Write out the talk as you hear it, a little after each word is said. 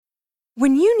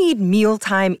When you need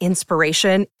mealtime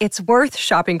inspiration, it's worth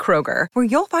shopping Kroger, where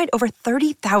you'll find over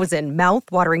 30,000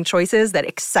 mouth-watering choices that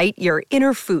excite your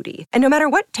inner foodie. And no matter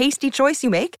what tasty choice you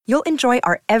make, you'll enjoy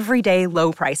our everyday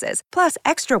low prices, plus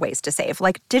extra ways to save,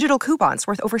 like digital coupons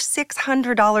worth over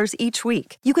 $600 each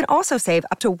week. You can also save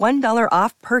up to $1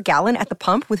 off per gallon at the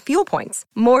pump with fuel points.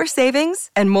 More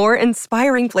savings and more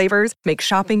inspiring flavors make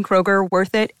shopping Kroger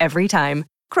worth it every time.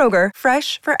 Kroger,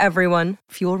 fresh for everyone.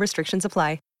 Fuel restrictions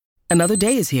apply. Another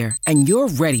day is here, and you're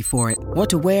ready for it. What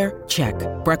to wear? Check.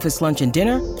 Breakfast, lunch, and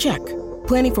dinner? Check.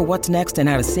 Planning for what's next and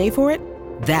how to save for it?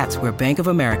 That's where Bank of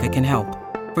America can help.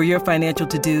 For your financial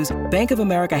to-dos, Bank of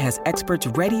America has experts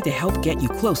ready to help get you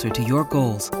closer to your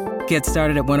goals. Get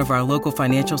started at one of our local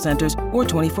financial centers or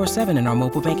 24/7 in our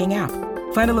mobile banking app.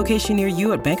 Find a location near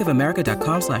you at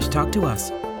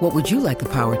bankofamerica.com/talktous. What would you like the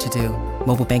power to do?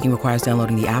 Mobile banking requires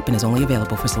downloading the app and is only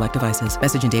available for select devices.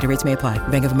 Message and data rates may apply.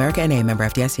 Bank of America N.A., member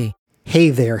FDIC.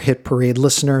 Hey there, Hit Parade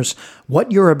listeners.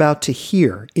 What you're about to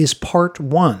hear is part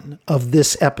 1 of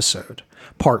this episode.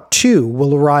 Part 2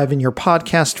 will arrive in your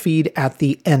podcast feed at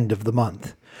the end of the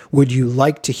month. Would you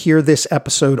like to hear this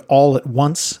episode all at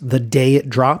once, the day it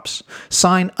drops?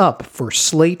 Sign up for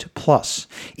Slate Plus.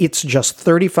 It's just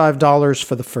 $35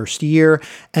 for the first year,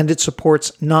 and it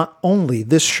supports not only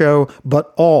this show,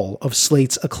 but all of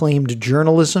Slate's acclaimed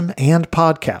journalism and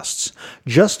podcasts.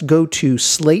 Just go to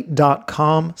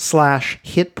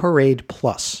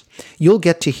slate.com/hitparadeplus. You'll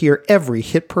get to hear every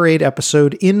Hit Parade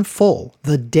episode in full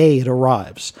the day it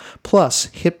arrives. Plus,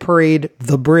 Hit Parade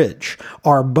The Bridge,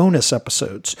 our bonus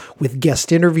episodes with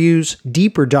guest interviews,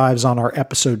 deeper dives on our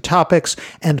episode topics,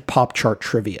 and pop chart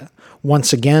trivia.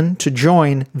 Once again, to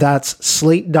join, that's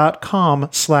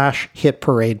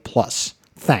slate.com/hitparadeplus.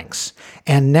 Thanks.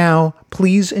 And now,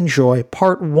 please enjoy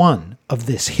part 1 of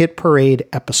this Hit Parade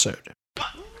episode.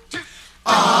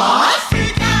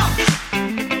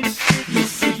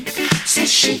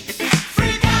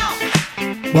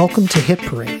 Welcome to Hit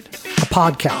Parade, a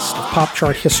podcast of pop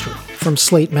chart history from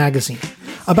Slate Magazine,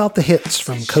 about the hits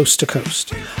from coast to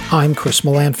coast. I'm Chris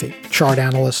Molanphy, chart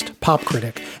analyst, pop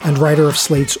critic, and writer of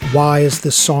Slate's Why Is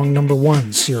This Song Number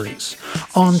 1 series.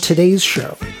 On today's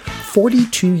show,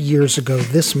 42 years ago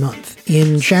this month,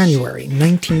 in January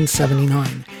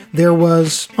 1979, there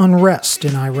was unrest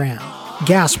in Iran,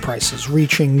 gas prices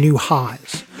reaching new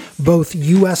highs, both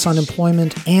U.S.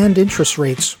 unemployment and interest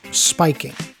rates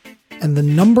spiking. And the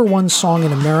number 1 song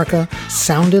in America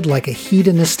sounded like a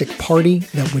hedonistic party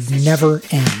that would never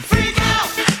end. Freak out!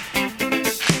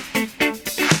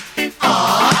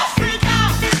 Freak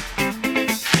out!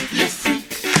 You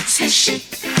freak, says she.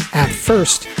 At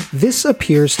first, this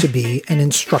appears to be an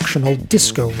instructional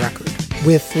disco record,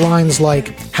 with lines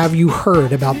like, "Have you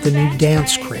heard about the new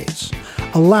dance craze?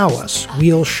 Allow us,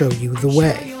 we'll show you the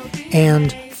way,"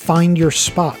 and "Find your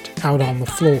spot out on the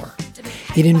floor."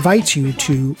 It invites you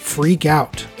to freak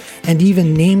out, and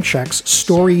even name checks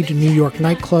storied New York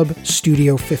nightclub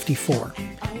Studio 54.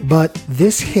 But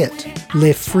this hit,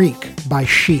 Le Freak by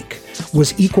Chic,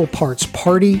 was equal parts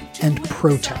party and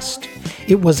protest.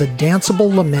 It was a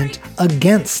danceable lament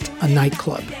against a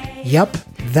nightclub. Yep,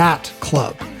 that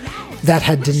club that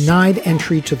had denied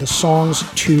entry to the song's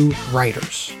 2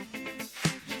 writers.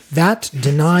 That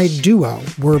denied duo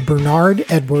were Bernard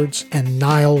Edwards and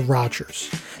Nile Rodgers.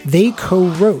 They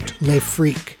co-wrote Le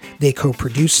Freak, they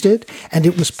co-produced it, and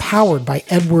it was powered by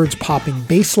Edwards' popping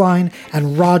bass line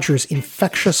and Rodgers'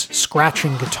 infectious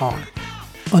scratching guitar,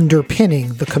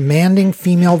 underpinning the commanding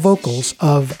female vocals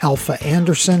of Alpha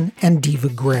Anderson and Diva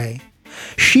Gray.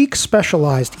 Chic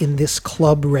specialized in this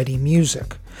club-ready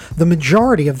music. The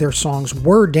majority of their songs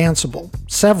were danceable.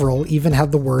 Several even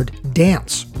had the word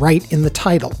dance right in the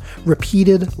title,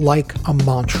 repeated like a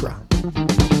mantra.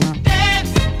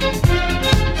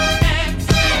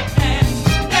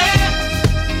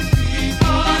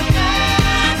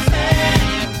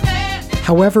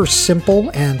 However simple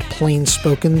and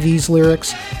plain-spoken these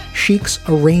lyrics, Chic's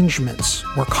arrangements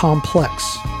were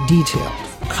complex, detailed,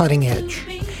 cutting-edge,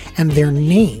 and their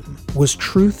name was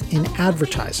truth in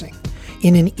advertising.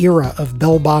 In an era of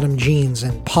bell-bottom jeans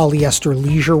and polyester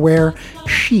leisure wear,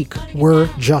 Chic were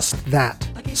just that.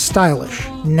 Stylish,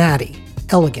 natty,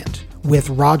 elegant,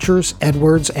 with Rodgers,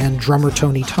 Edwards, and drummer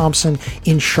Tony Thompson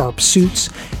in sharp suits,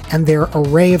 and their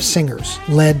array of singers,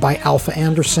 led by Alpha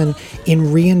Anderson,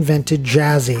 in reinvented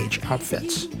jazz age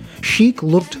outfits. Chic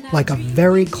looked like a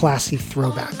very classy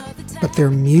throwback, but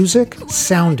their music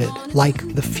sounded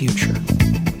like the future.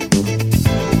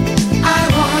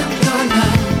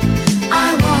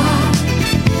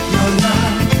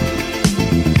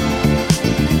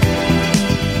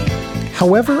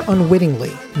 However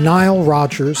unwittingly, Nile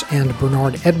Rodgers and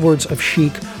Bernard Edwards of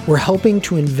Chic were helping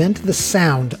to invent the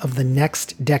sound of the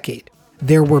next decade.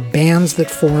 There were bands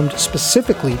that formed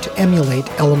specifically to emulate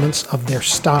elements of their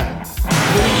style.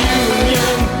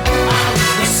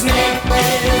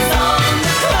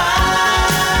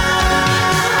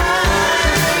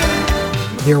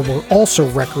 There were also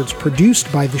records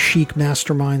produced by the Chic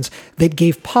masterminds that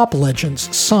gave pop legends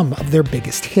some of their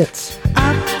biggest hits.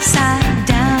 Upside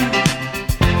down,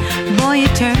 boy, you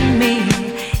turn me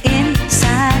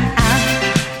inside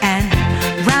out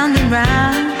and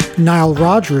round. Nile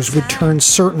Rodgers would turn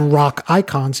certain rock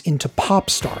icons into pop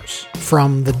stars,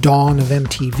 from the dawn of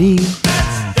MTV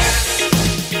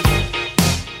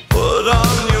Put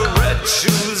on your red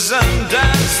shoes and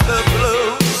dance the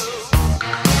blues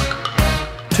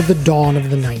to the dawn of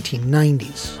the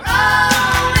 1990s.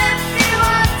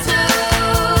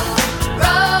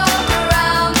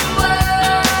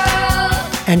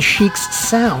 And Chic's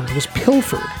sound was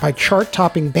pilfered by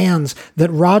chart-topping bands that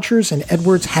Rodgers and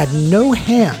Edwards had no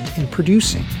hand in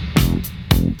producing.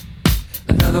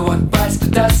 Another one bites the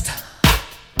dust.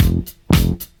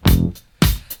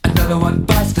 Another one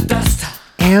bites the dust.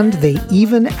 And they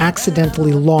even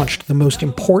accidentally launched the most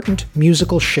important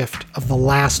musical shift of the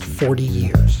last 40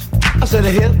 years. I said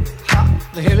the hip hop,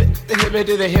 the hip it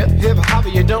to the hip hop,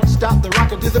 you don't stop the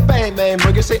rocker to the bang bang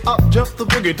boogie. Say up jump the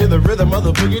boogie to the rhythm of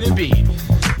the boogie to beat.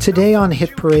 Today on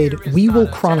Hit Parade, we will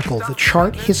chronicle the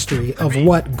chart history of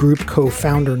what group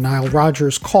co-founder Nile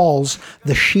Rodgers calls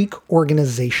the Chic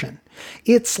Organization.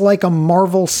 It's like a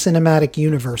Marvel Cinematic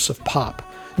Universe of pop.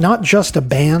 Not just a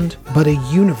band, but a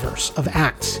universe of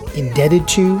acts indebted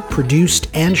to, produced,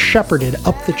 and shepherded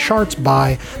up the charts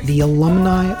by the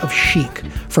alumni of Chic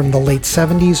from the late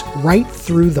 70s right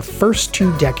through the first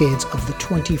 2 decades of the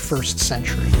 21st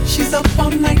century. She's up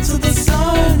all night to the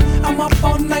sun. I'm up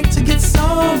all night to get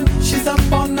some. She's up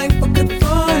all night for good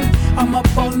fun. I'm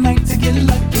up all night to get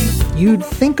lucky. You'd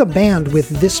think a band with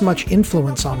this much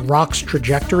influence on rock's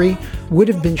trajectory would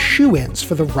have been shoo-ins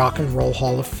for the Rock and Roll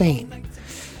Hall of Fame.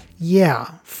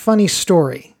 Yeah, funny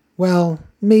story. Well,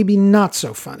 maybe not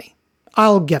so funny.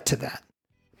 I'll get to that.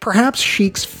 Perhaps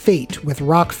Chic's fate with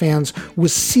rock fans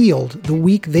was sealed the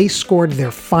week they scored their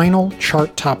final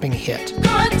chart-topping hit. Good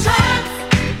times.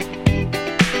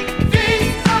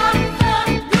 These are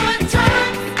the good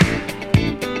times.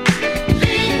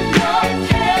 Leave your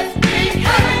cares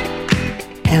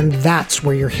behind. And that's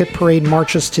where your Hit Parade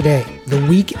marches today, the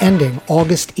week ending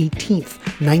August 18th,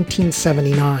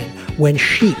 1979, when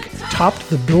Chic topped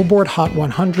the Billboard Hot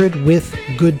 100 with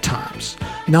Good Times.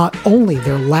 Not only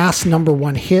their last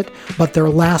 #1 hit, but their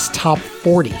last top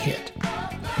 40 hit.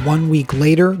 1 week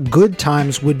later, Good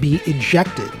Times would be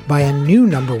ejected by a new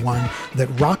 #1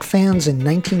 that rock fans in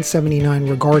 1979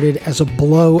 regarded as a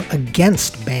blow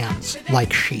against bands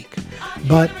like Chic.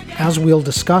 But as we'll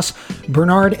discuss,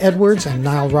 Bernard Edwards and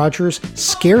Nile Rodgers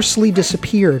scarcely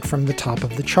disappeared from the top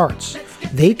of the charts.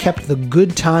 They kept the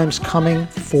good times coming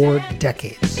for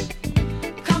decades.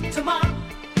 Come tomorrow,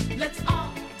 let's all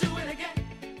do it again.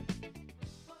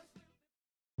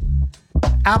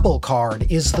 Apple Card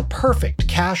is the perfect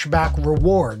cashback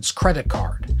rewards credit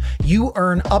card. You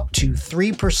earn up to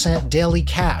 3% daily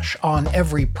cash on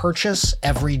every purchase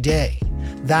every day.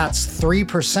 That's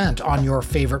 3% on your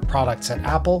favorite products at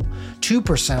Apple,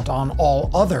 2% on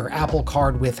all other Apple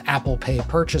Card with Apple Pay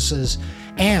purchases,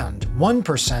 and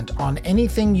 1% on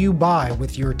anything you buy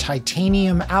with your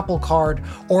titanium Apple Card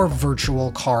or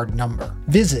virtual card number.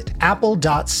 Visit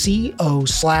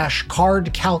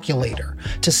apple.co/card calculator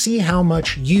to see how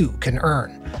much you can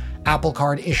earn. Apple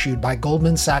Card issued by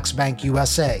Goldman Sachs Bank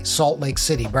USA, Salt Lake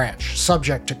City branch,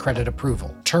 subject to credit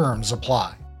approval. Terms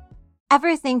apply.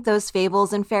 Ever think those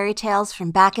fables and fairy tales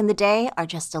from back in the day are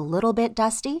just a little bit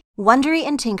dusty? Wondery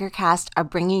and Tinkercast are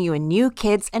bringing you a new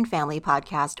kids and family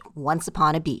podcast, Once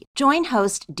Upon a Beat. Join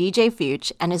host DJ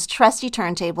Fuchs and his trusty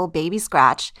turntable Baby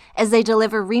Scratch as they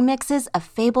deliver remixes of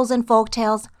fables and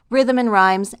folktales, rhythm and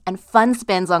rhymes, and fun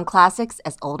spins on classics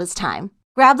as old as time.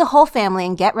 Grab the whole family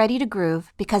and get ready to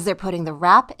groove because they're putting the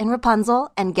rap in Rapunzel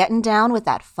and getting down with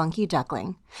that funky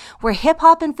duckling. Where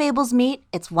hip-hop and fables meet,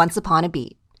 it's Once Upon a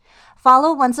Beat.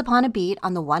 Follow Once Upon a Beat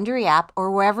on the Wondery app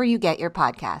or wherever you get your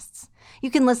podcasts.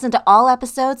 You can listen to all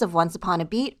episodes of Once Upon a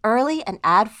Beat early and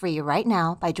ad-free right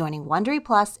now by joining Wondery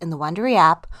Plus in the Wondery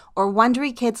app or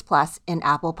Wondery Kids Plus in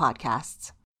Apple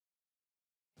Podcasts.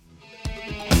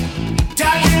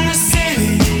 Down in the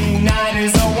city, night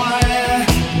is a wire.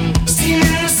 Steaming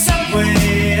in the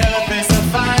subway, earth is a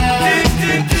fire.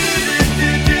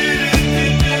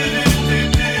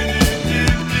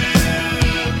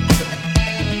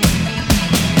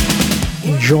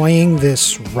 Enjoying playing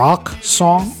this rock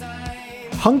song?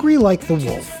 Hungry Like the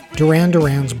Wolf, Duran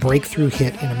Duran's breakthrough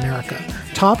hit in America,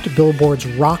 topped Billboard's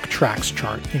Rock Tracks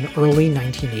chart in early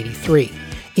 1983,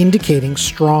 indicating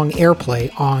strong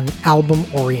airplay on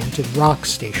album-oriented rock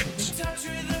stations.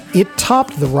 It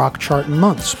topped the rock chart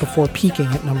months before peaking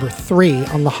at number 3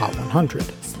 on the Hot 100.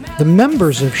 The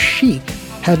members of Chic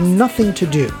had nothing to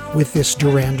do with this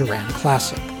Duran Duran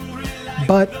classic.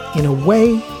 But in a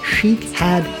way, Chic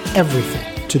had everything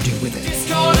to do with it.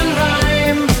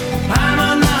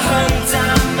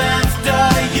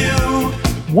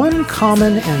 One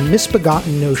common and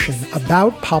misbegotten notion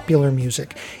about popular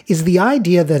music is the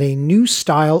idea that a new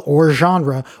style or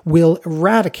genre will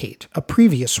eradicate a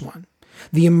previous one.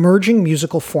 The emerging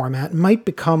musical format might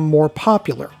become more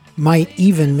popular, might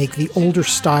even make the older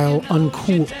style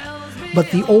uncool.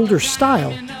 But the older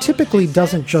style typically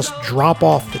doesn't just drop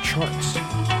off the charts.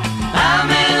 I'm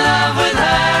in love with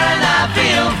her and I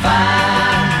feel fine.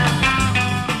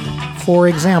 For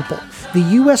example, the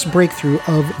US breakthrough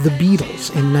of The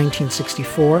Beatles in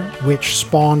 1964, which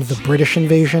spawned the British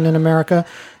invasion in America,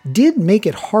 did make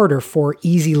it harder for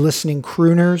easy listening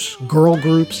crooners, girl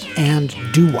groups, and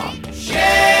doo-wop.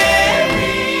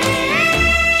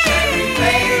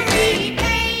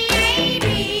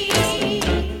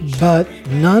 But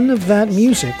none of that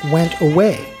music went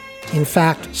away. In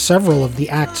fact, several of the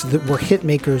acts that were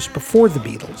hitmakers before the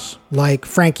Beatles, like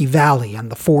Frankie Valli and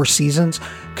the Four Seasons,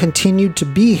 continued to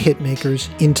be hitmakers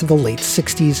into the late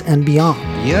 60s and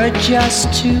beyond. You're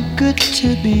just too good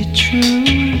to be true.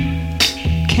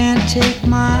 Can't take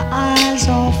my eyes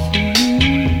off of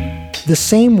you. The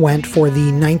same went for the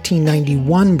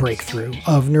 1991 breakthrough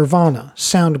of Nirvana,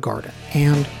 Soundgarden,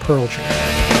 and Pearl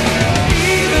Jam.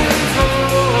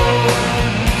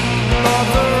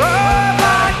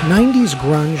 90s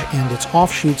grunge and its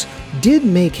offshoots did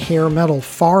make hair metal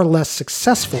far less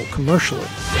successful commercially.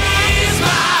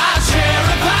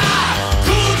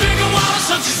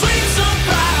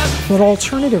 But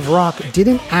alternative rock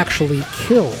didn't actually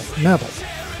kill metal.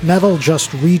 Metal just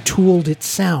retooled its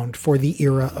sound for the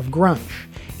era of grunge.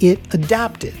 It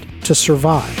adapted to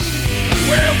survive.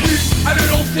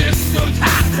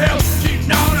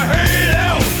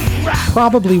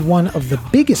 Probably one of the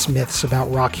biggest myths about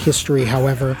rock history,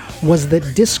 however, was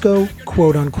that disco,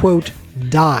 quote-unquote,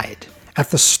 died at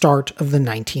the start of the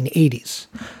 1980s.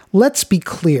 Let's be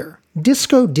clear,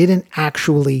 disco didn't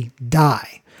actually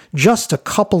die. Just a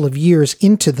couple of years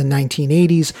into the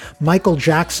 1980s, Michael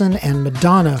Jackson and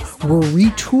Madonna were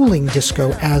retooling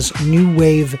disco as new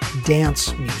wave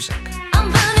dance music.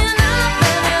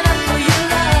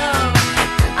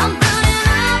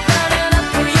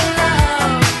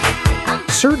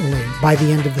 Certainly, by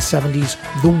the end of the 70s,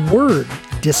 the word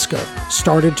disco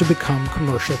started to become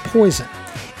commercial poison.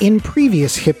 In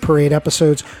previous Hit Parade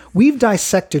episodes, we've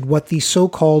dissected what the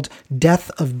so-called death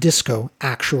of disco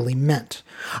actually meant.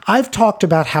 I've talked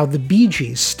about how the Bee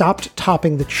Gees stopped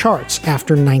topping the charts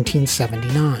after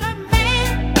 1979.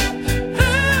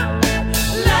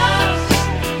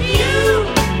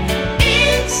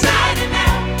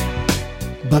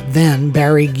 But then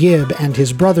Barry Gibb and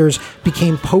his brothers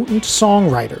became potent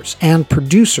songwriters and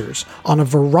producers on a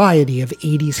variety of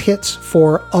 80s hits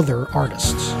for other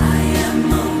artists. I am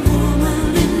a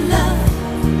woman in love,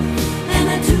 and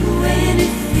I do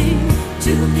anything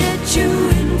to get you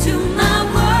into my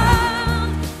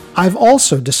world. I've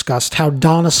also discussed how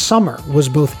Donna Summer was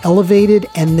both elevated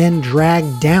and then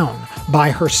dragged down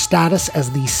by her status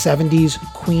as the 70s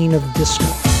queen of disco.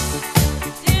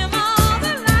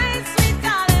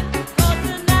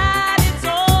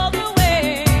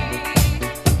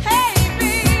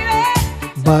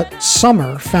 But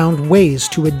Summer found ways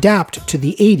to adapt to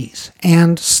the 80s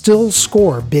and still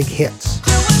score big hits.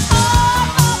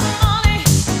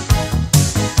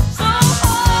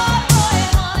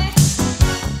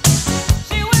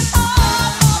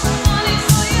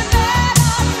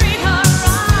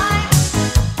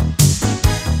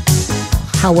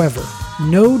 However,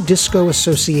 no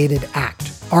disco-associated act,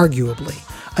 arguably,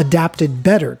 adapted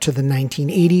better to the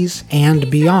 1980s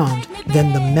and beyond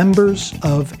than the members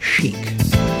of Chic.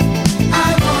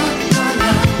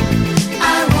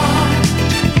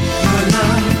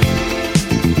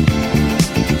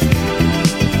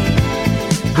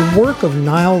 The work of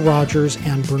Nile Rodgers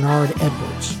and Bernard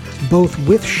Edwards, both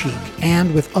with Chic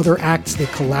and with other acts they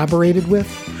collaborated with,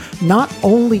 not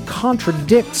only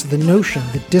contradicts the notion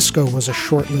that disco was a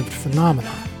short-lived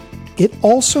phenomenon, it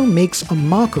also makes a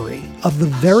mockery of the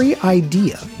very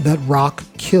idea that rock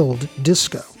killed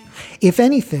disco. If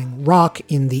anything, rock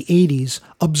in the 80s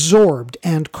absorbed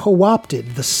and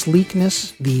co-opted the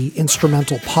sleekness, the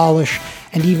instrumental polish,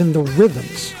 and even the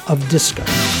rhythms of disco.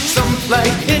 Some like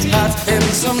it hot and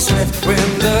some sweat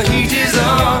when the heat is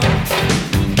on.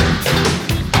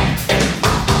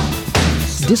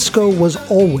 Disco was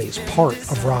always part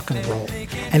of rock and roll,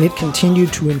 and it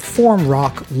continued to inform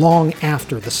rock long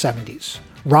after the 70s.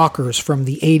 Rockers from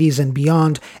the 80s and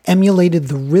beyond emulated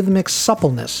the rhythmic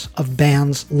suppleness of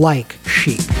bands like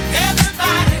Chic.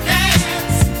 Everybody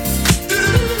dance.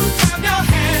 Clap your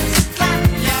hands, clap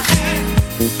your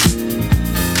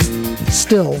hands.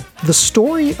 Still, the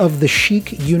story of the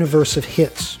Chic universe of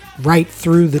hits, right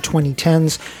through the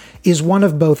 2010s, is one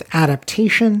of both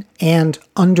adaptation and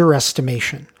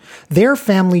underestimation. Their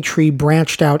family tree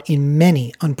branched out in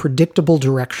many unpredictable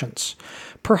directions.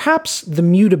 Perhaps the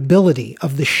mutability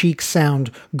of the Chic sound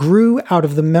grew out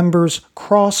of the members'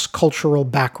 cross-cultural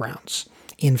backgrounds.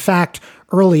 In fact,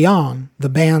 early on, the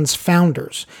band's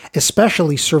founders,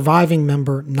 especially surviving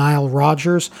member Nile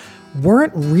Rodgers,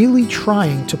 weren't really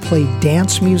trying to play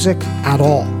dance music at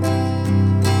all.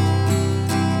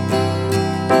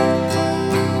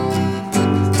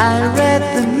 I read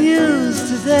the news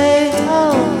today,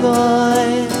 oh boy.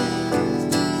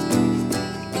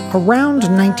 Around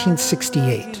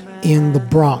 1968, in the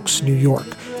Bronx, New York,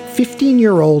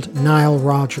 15-year-old Nile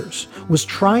Rodgers was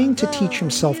trying to teach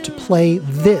himself to play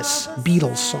this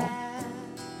Beatles song.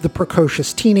 The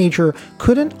precocious teenager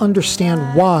couldn't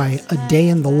understand why A Day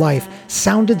in the Life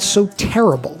sounded so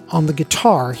terrible on the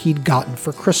guitar he'd gotten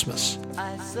for Christmas.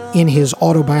 In his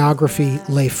autobiography,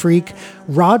 Les Freaks,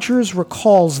 Rodgers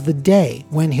recalls the day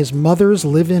when his mother's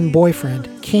live-in boyfriend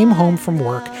came home from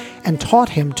work and taught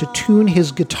him to tune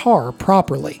his guitar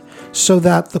properly so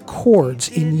that the chords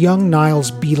in young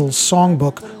Nile's Beatles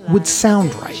songbook would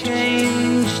sound right.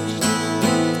 Changed.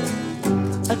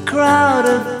 A crowd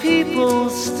of people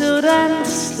stood and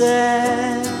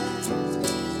stared.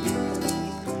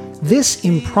 This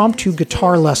impromptu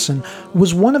guitar lesson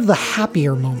was one of the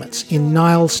happier moments in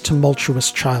Nile's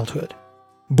tumultuous childhood.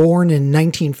 Born in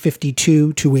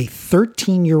 1952 to a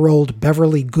 13-year-old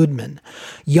Beverly Goodman,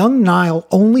 young Nile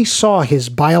only saw his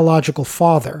biological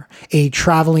father, a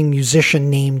traveling musician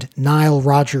named Nile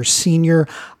Rodgers Sr.,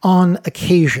 on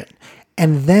occasion,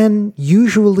 and then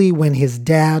usually when his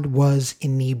dad was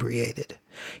inebriated.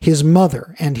 His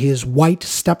mother and his white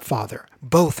stepfather,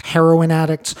 both heroin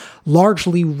addicts,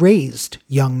 largely raised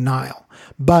young Nile.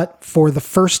 But for the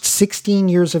first 16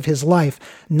 years of his life,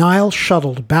 Nile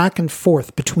shuttled back and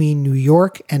forth between New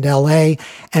York and LA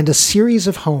and a series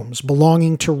of homes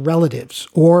belonging to relatives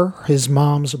or his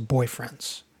mom's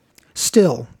boyfriends.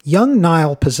 Still, young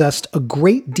Nile possessed a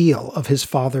great deal of his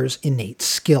father's innate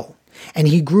skill, and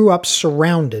he grew up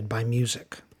surrounded by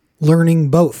music, learning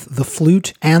both the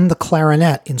flute and the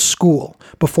clarinet in school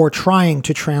before trying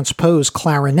to transpose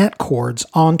clarinet chords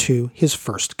onto his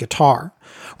first guitar.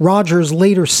 Rodgers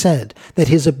later said that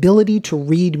his ability to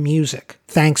read music,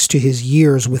 thanks to his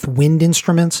years with wind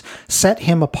instruments, set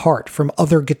him apart from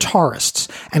other guitarists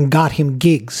and got him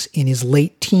gigs in his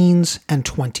late teens and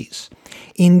 20s.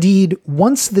 Indeed,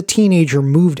 once the teenager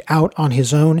moved out on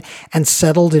his own and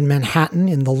settled in Manhattan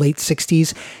in the late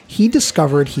 60s, he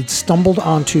discovered he'd stumbled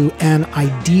onto an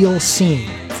ideal scene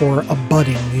for a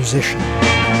budding musician.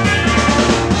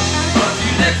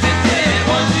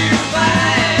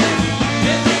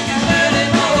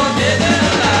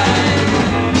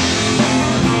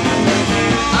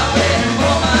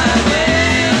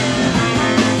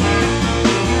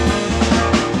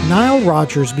 Nile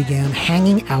Rodgers began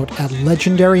hanging out at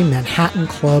legendary Manhattan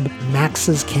club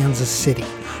Max's Kansas City,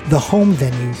 the home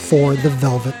venue for the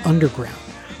Velvet Underground,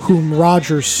 whom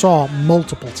Rodgers saw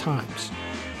multiple times.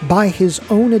 By his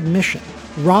own admission,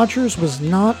 Rodgers was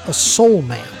not a soul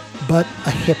man, but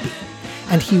a hippie,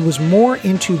 and he was more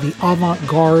into the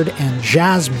avant-garde and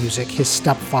jazz music his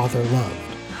stepfather loved.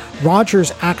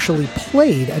 Rodgers actually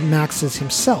played at Max's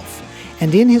himself,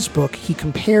 and in his book he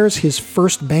compares his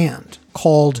first band,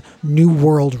 called New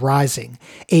World Rising,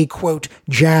 a, quote,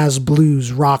 jazz,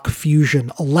 blues, rock,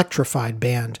 fusion, electrified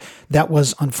band that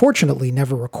was unfortunately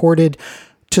never recorded,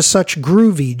 to such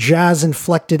groovy,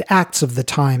 jazz-inflected acts of the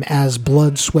time as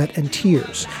Blood, Sweat, and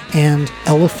Tears and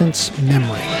Elephant's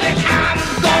Memory.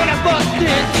 I'm gonna bust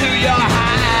into your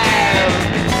hive.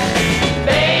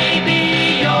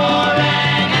 Baby, you're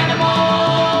an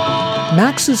animal.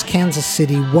 Max's Kansas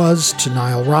City was to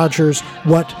Nile Rodgers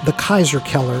what the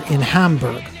Kaiserkeller in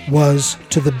Hamburg was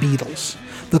to the Beatles,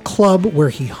 the club where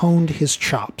he honed his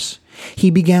chops.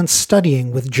 He began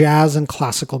studying with jazz and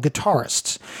classical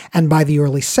guitarists, and by the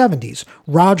early 70s,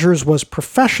 Rogers was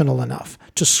professional enough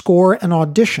to score an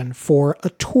audition for a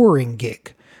touring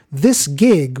gig. This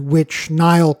gig, which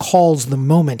Nile calls the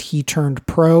moment he turned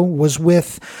pro, was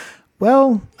with,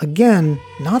 well, again,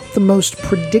 not the most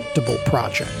predictable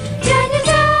project. Can you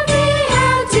tell me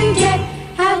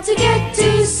how to get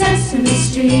to Sesame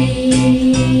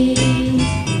Street?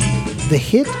 The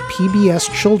hit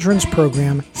PBS children's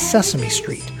program Sesame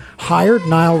Street hired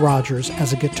Nile Rodgers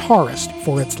as a guitarist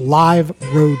for its live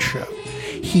roadshow.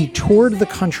 He toured the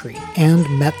country and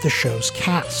met the show's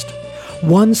cast.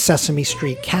 One Sesame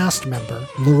Street cast member,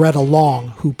 Loretta Long,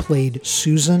 who played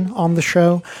Susan on the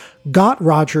show, got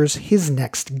Rodgers his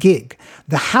next gig,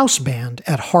 the house band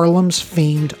at Harlem's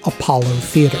famed Apollo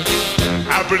Theater.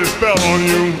 I put a spell on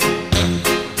you.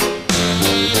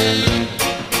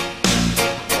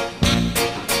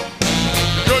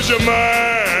 Cause you're mine.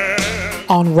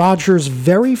 On Rodgers'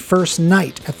 very first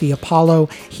night at the Apollo,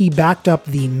 he backed up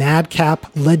the madcap,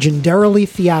 legendarily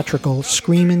theatrical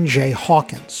Screamin' Jay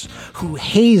Hawkins, who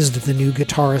hazed the new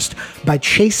guitarist by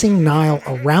chasing Nile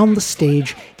around the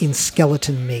stage in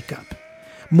skeleton makeup.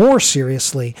 More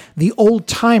seriously, the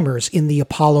old-timers in the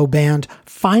Apollo band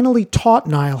finally taught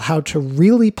Nile how to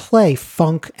really play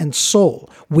funk and soul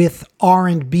with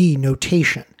R&B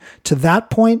notation. To that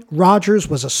point, Rodgers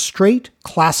was a straight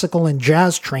classical and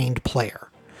jazz-trained player.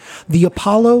 The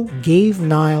Apollo gave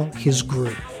Nile his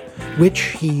groove, which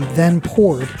he then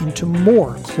poured into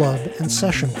more club and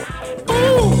session work.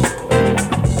 Ooh,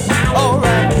 all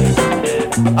right.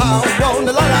 I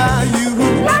wanna la you.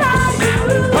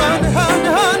 Honey, honey,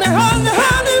 honey, honey,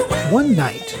 honey. One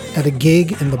night, at a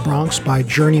gig in the Bronx by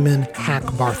journeyman Hack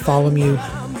Bartholomew,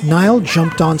 Nile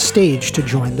jumped on stage to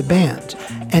join the band,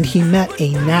 and he met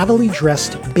a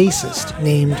nattily-dressed bassist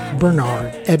named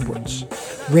Bernard Edwards.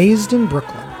 Raised in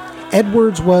Brooklyn,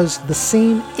 Edwards was the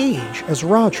same age as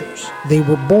Rodgers. They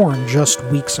were born just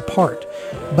weeks apart,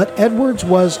 but Edwards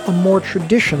was a more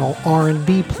traditional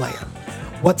R&B player.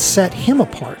 What set him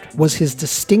apart was his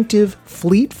distinctive,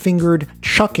 fleet-fingered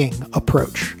chucking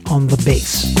approach on the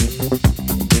bass.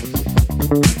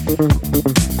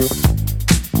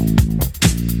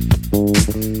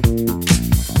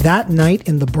 That night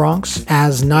in the Bronx,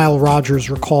 as Nile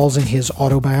Rodgers recalls in his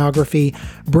autobiography,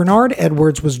 Bernard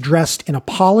Edwards was dressed in a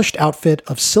polished outfit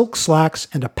of silk slacks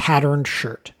and a patterned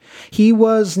shirt. He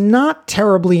was not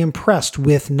terribly impressed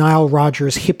with Nile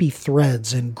Rodgers' hippie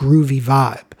threads and groovy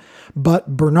vibe,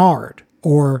 but Bernard,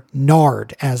 or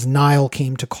Nard as Nile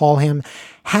came to call him,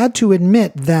 had to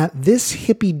admit that this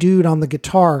hippie dude on the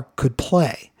guitar could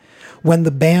play. When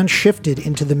the band shifted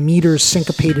into the Meters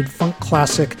syncopated funk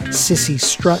classic Sissy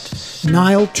Strut,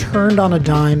 Nile turned on a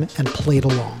dime and played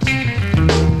along.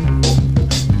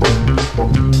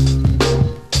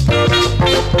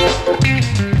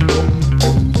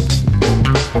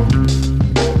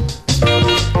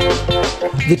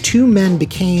 The two men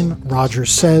became,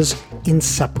 Rodgers says,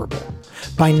 inseparable.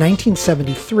 By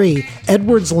 1973,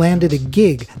 Edwards landed a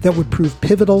gig that would prove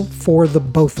pivotal for the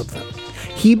both of them.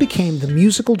 He became the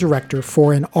musical director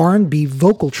for an R&B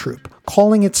vocal troupe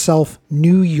calling itself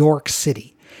New York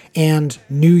City. And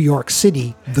New York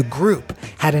City, the group,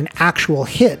 had an actual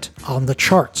hit on the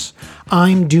charts.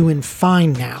 I'm Doin'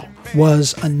 Fine Now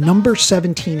was a number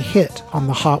 17 hit on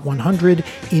the Hot 100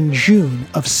 in June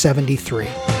of '73.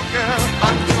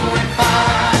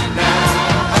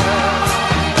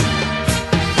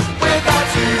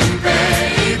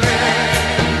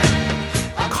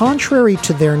 Contrary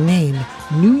to their name,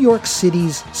 New York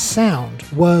City's sound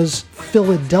was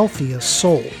Philadelphia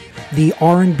soul, the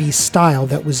R&B style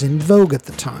that was in vogue at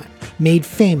the time, made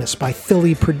famous by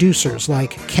Philly producers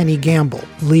like Kenny Gamble,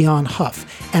 Leon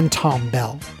Huff, and Tom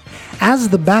Bell. As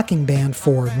the backing band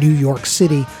for New York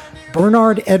City,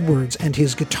 Bernard Edwards and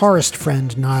his guitarist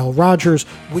friend Nile Rodgers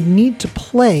would need to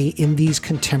play in these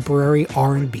contemporary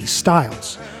R&B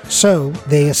styles. So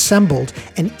they assembled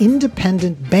an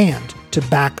independent band to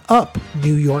back up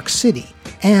New York City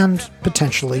and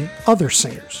potentially other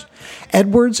singers.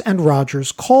 Edwards and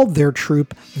Rodgers called their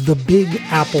troupe the Big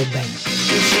Apple Band.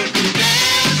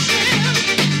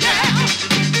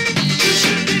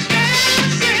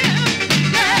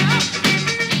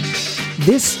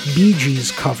 This Bee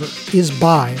Gees cover is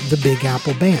by the Big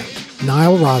Apple Band,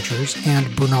 Nile Rodgers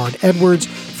and Bernard Edwards,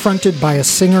 fronted by a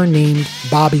singer named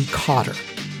Bobby Cotter.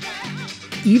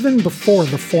 Even before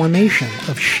the formation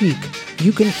of Chic,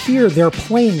 you can hear their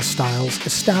playing styles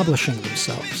establishing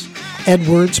themselves.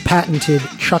 Edwards' patented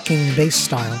chucking bass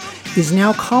style is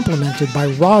now complemented by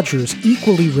Rodgers'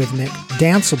 equally rhythmic,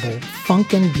 danceable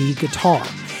funk and B guitar,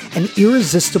 an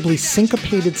irresistibly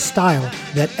syncopated style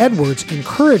that Edwards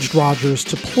encouraged Rogers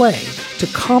to play to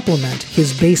complement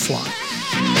his bass line.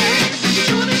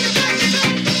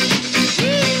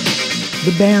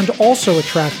 The band also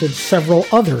attracted several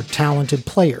other talented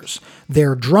players.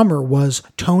 Their drummer was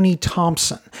Tony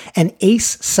Thompson, an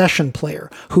ace session player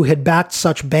who had backed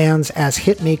such bands as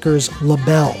hitmakers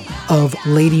LaBelle of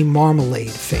Lady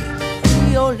Marmalade fame.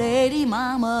 Your Lady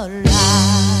Marmalade.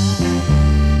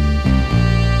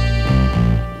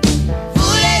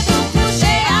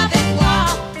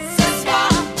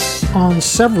 On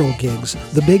several gigs,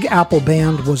 the Big Apple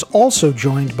Band was also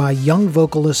joined by young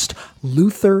vocalist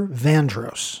Luther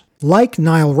Vandross. Like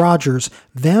Nile Rodgers,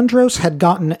 Vandross had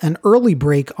gotten an early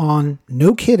break on,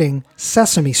 no kidding,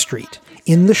 Sesame Street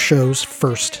in the show's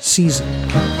first season.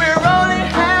 We're only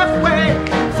halfway,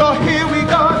 so here we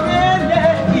go again.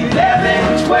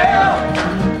 11,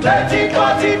 12, 13,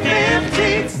 14, 15.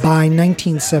 By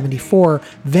 1974,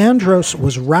 Vandross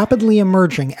was rapidly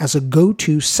emerging as a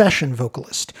go-to session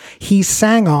vocalist. He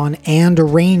sang on and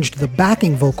arranged the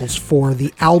backing vocals for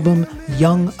the album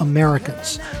Young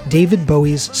Americans, David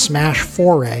Bowie's smash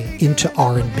foray into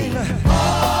R&B.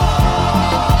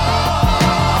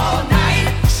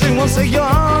 She wants a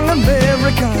young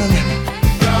American.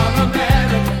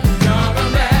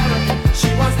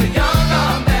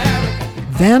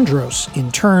 Vandross,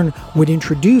 in turn, would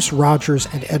introduce Rodgers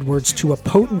and Edwards to a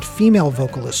potent female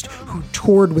vocalist who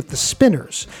toured with the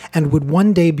Spinners and would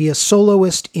one day be a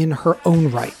soloist in her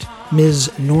own right,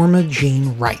 Ms. Norma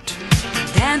Jean Wright.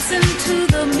 Dancing to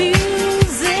the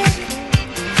music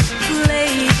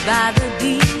played by the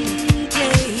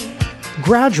DJ.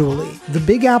 Gradually, the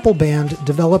Big Apple Band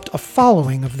developed a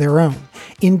following of their own,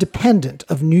 independent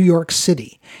of New York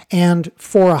City, and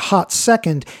for a hot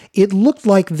second, it looked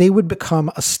like they would become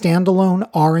a standalone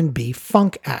R&B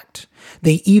funk act.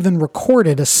 They even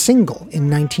recorded a single in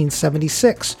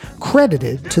 1976,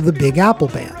 credited to the Big Apple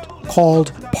Band,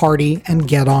 called Party and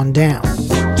Get On Down.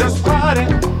 Just party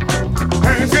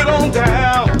and get on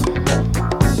down.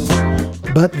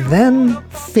 But then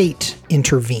fate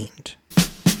intervened.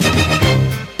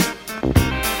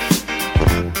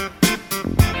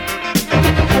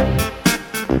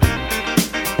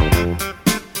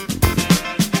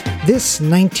 This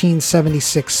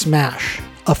 1976 smash,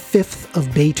 A Fifth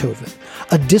of Beethoven,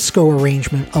 a disco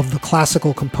arrangement of the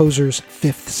classical composer's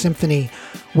Fifth Symphony,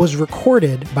 was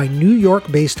recorded by New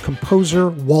York-based composer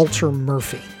Walter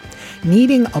Murphy.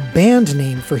 Needing a band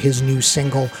name for his new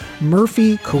single,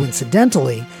 Murphy,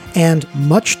 coincidentally, and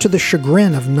much to the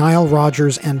chagrin of Nile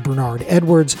Rodgers and Bernard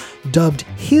Edwards, dubbed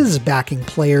his backing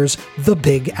players the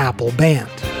Big Apple Band.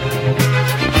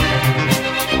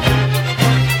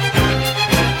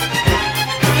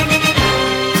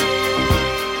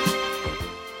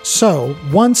 So,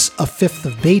 once A Fifth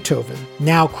of Beethoven,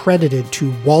 now credited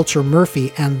to Walter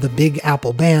Murphy and the Big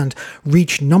Apple Band,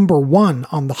 reached number 1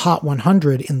 on the Hot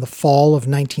 100 in the fall of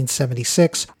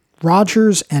 1976,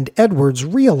 Rodgers and Edwards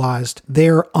realized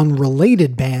their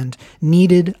unrelated band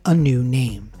needed a new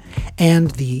name.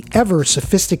 And the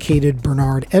ever-sophisticated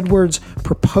Bernard Edwards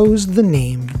proposed the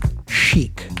name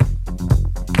Chic.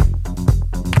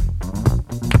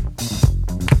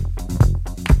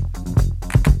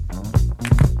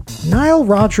 Nile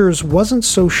Rodgers wasn't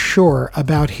so sure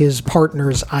about his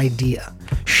partner's idea.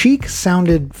 Chic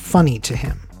sounded funny to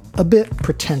him, a bit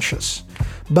pretentious,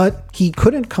 but he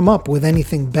couldn't come up with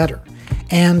anything better.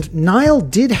 And Nile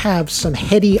did have some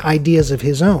heady ideas of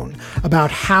his own about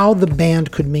how the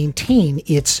band could maintain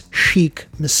its chic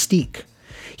mystique.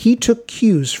 He took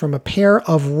cues from a pair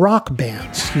of rock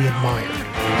bands he admired.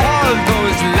 All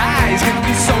those lies can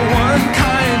be so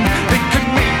unkind. They could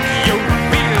make you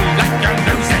feel like you're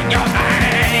losing your mind.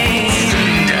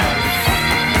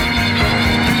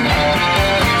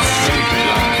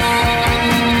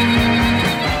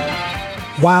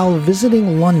 While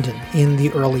visiting London in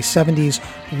the early 70s,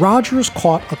 Rodgers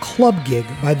caught a club gig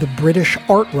by the British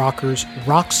art rockers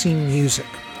Roxy Music.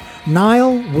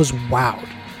 Nile was wowed,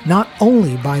 not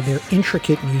only by their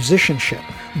intricate musicianship,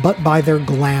 but by their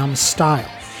glam style,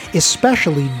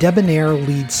 especially debonair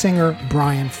lead singer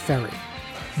Brian Ferry.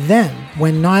 Then,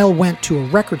 when Nile went to a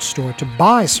record store to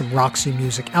buy some Roxy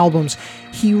Music albums,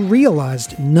 he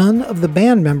realized none of the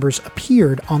band members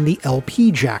appeared on the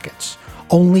LP jackets.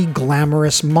 Only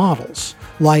glamorous models,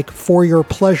 like For Your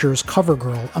Pleasure's cover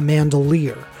girl Amanda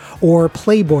Lear, or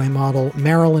Playboy model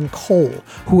Marilyn Cole,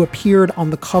 who appeared on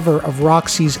the cover of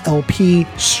Roxy's LP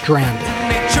Stranded.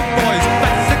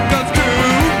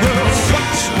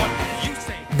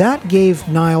 That gave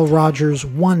Nile Rodgers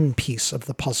one piece of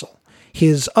the puzzle.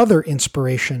 His other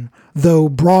inspiration, though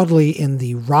broadly in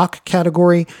the rock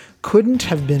category, couldn't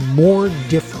have been more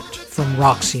different from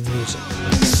Roxy Music.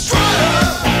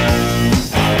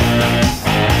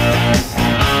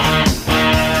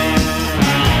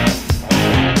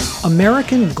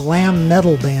 American glam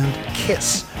metal band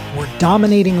Kiss were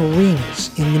dominating arenas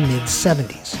in the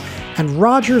mid-70s, and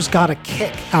Rodgers got a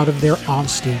kick out of their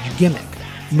onstage gimmick,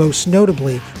 most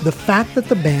notably the fact that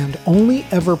the band only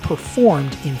ever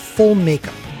performed in full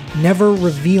makeup, never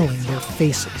revealing their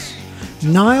faces.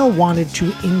 Nile wanted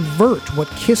to invert what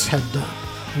Kiss had done,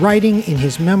 writing in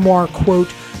his memoir,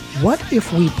 quote, "What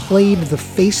if we played the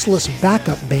faceless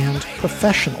backup band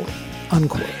professionally?"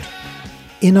 unquote.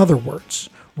 In other words,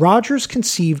 Rodgers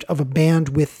conceived of a band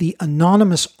with the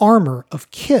anonymous armor of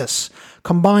Kiss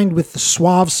combined with the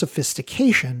suave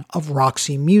sophistication of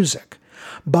Roxy Music.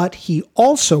 But he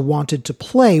also wanted to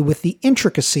play with the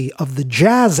intricacy of the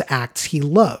jazz acts he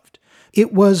loved.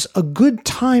 It was a good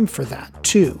time for that,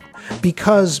 too,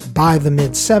 because by the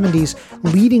mid-70s,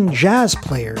 leading jazz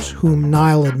players whom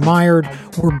Nile admired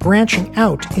were branching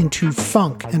out into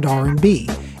funk and R&B,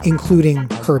 including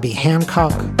Herbie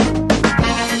Hancock,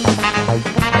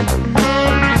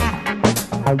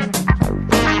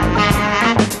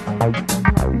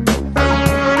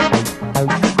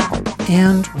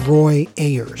 and Roy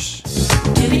Ayers.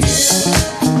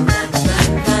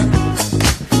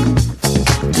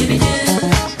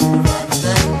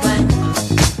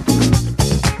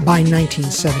 By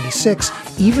 1976,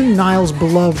 even Nile's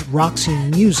beloved Roxy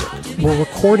Music were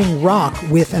recording rock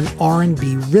with an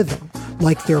R&B rhythm,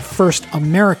 like their first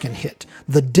American hit,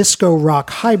 the disco rock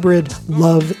hybrid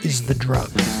Love Is the Drug.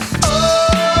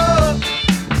 Oh,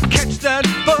 catch that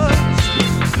buzz.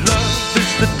 Love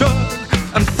is the drug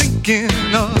I'm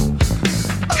thinking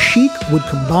of. Chic would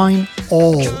combine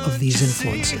all of these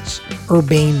influences: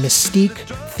 urbane mystique,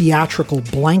 theatrical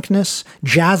blankness,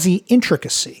 jazzy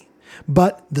intricacy.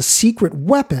 But the secret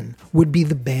weapon would be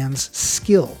the band's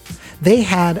skill. They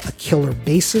had a killer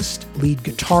bassist, lead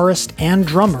guitarist, and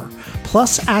drummer,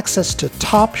 plus access to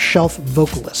top-shelf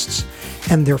vocalists.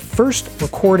 And their first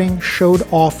recording showed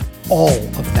off all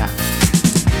of that.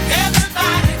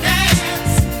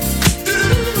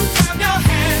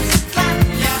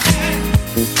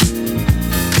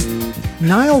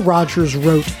 Nile Rodgers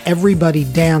wrote Everybody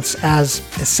Dance as,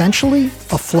 essentially,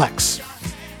 a flex,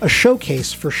 a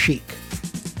showcase for Chic.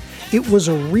 It was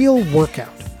a real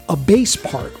workout, a bass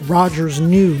part Rodgers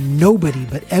knew nobody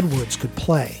but Edwards could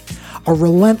play, a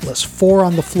relentless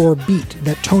four-on-the-floor beat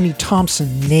that Tony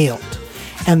Thompson nailed,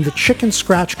 and the chicken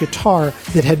scratch guitar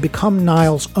that had become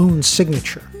Nile's own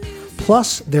signature.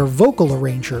 Plus, their vocal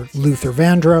arranger, Luther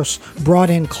Vandross, brought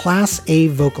in Class A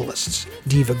vocalists,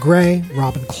 Diva Gray,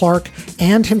 Robin Clark,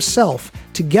 and himself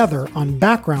together on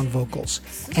background vocals,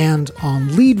 and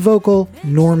on lead vocal,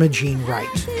 Norma Jean Wright.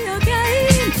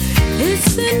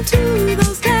 Listen to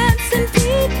those dancing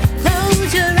feet,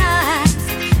 close your eyes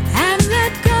and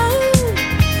let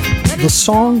go. The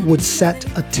song would set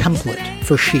a template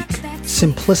for Chic: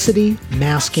 simplicity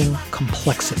masking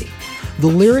complexity. The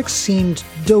lyrics seemed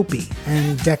dopey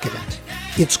and decadent.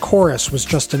 Its chorus was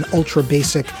just an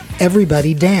ultra-basic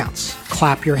 "everybody dance,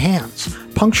 clap your hands,"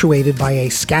 punctuated by a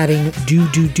scatting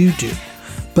do-do-do-do.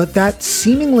 But that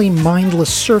seemingly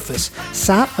mindless surface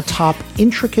sat atop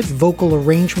intricate vocal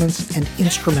arrangements and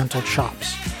instrumental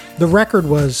chops. The record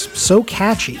was so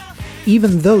catchy,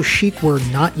 even though Chic were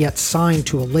not yet signed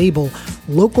to a label,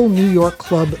 local New York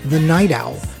club The Night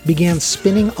Owl began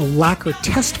spinning a lacquer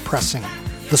test pressing.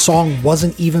 The song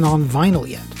wasn't even on vinyl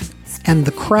yet, and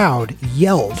the crowd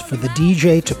yelled for the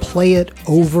DJ to play it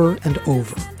over and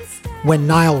over. When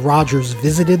Nile Rodgers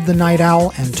visited the Night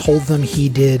Owl and told them he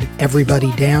did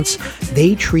Everybody Dance,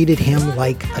 they treated him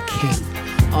like a king.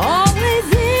 Always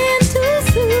in too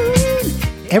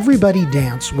soon. Everybody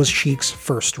Dance was Chic's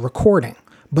first recording,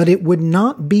 but it would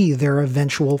not be their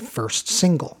eventual first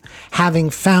single. Having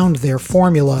found their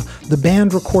formula, the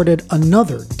band recorded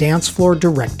another dance floor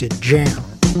directed jam.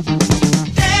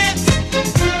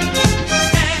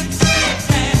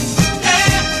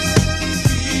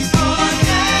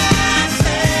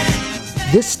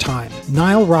 This time,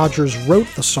 Nile Rodgers wrote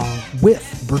the song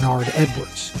with Bernard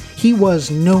Edwards. He was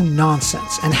no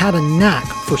nonsense and had a knack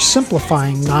for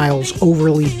simplifying Nile's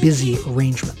overly busy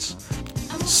arrangements.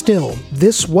 Still,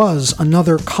 this was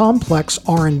another complex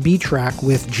R&B track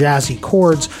with jazzy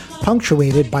chords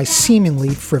punctuated by seemingly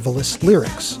frivolous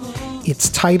lyrics. Its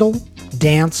title,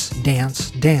 Dance,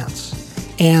 Dance, Dance,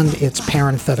 and its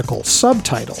parenthetical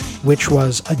subtitle, which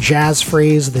was a jazz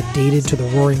phrase that dated to the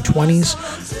Roaring 20s,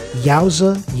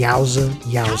 Yowza, Yowza,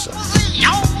 Yowza.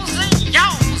 Yowza,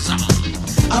 yowza.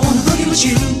 I wanna boogie is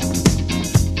you.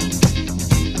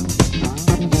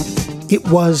 It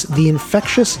was the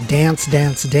infectious dance,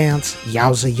 dance, dance,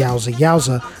 yowza, yowza,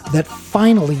 yowza that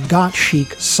finally got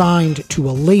Chic signed to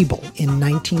a label in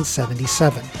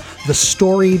 1977, the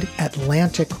storied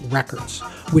Atlantic Records,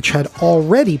 which had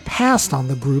already passed on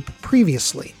the group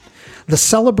previously. The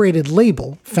celebrated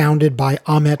label, founded by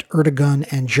Ahmet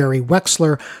Ertegun and Jerry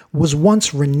Wexler, was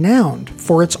once renowned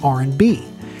for its R&B.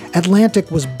 Atlantic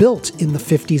was built in the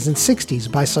 50s and 60s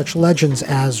by such legends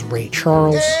as Ray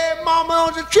Charles, Hey,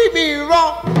 mama, don't you treat me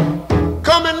wrong.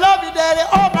 Come and love you, daddy,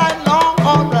 all night long,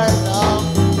 all night long.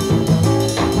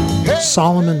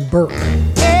 Solomon Burke,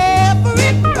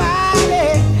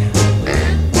 Everybody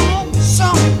wants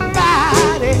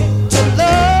somebody to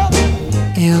love.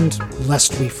 and,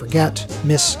 lest we forget,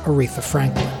 Miss Aretha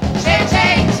Franklin.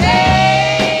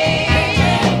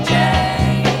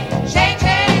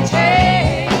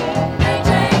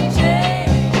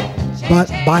 But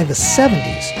by the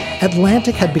 70s,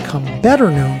 Atlantic had become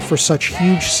better known for such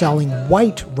huge selling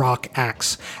white rock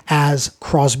acts as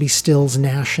Crosby, Stills,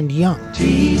 Nash and Young.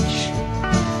 Teach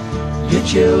your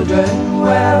children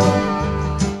well.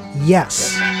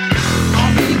 Yes.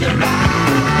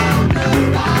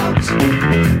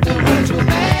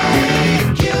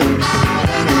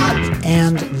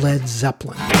 And Led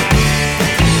Zeppelin.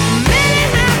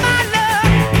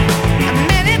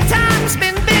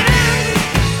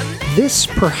 This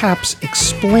perhaps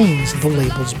explains the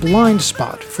label's blind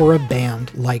spot for a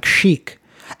band like Chic.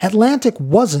 Atlantic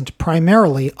wasn't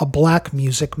primarily a black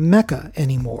music mecca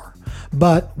anymore.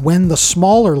 But when the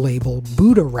smaller label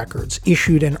Buddha Records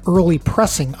issued an early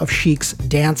pressing of Chic's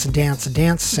Dance, Dance,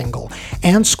 Dance single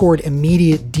and scored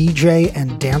immediate DJ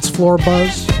and dance floor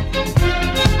buzz,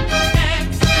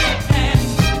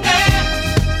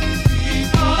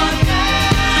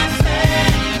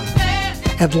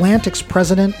 Atlantic's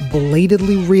president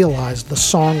belatedly realized the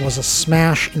song was a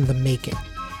smash in the making.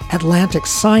 Atlantic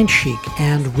signed Chic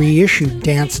and reissued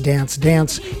Dance, Dance,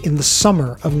 Dance in the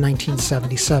summer of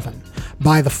 1977.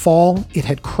 By the fall, it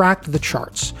had cracked the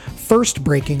charts, first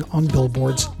breaking on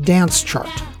Billboard's dance chart,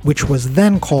 which was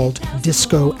then called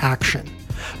Disco Action.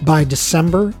 By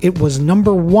December, it was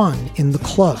 #1 in the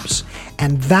clubs,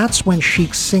 and that's when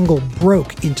Chic's single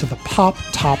broke into the pop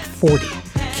top 40.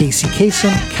 Casey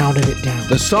Kasem counted it down.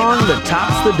 The song that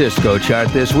tops the disco chart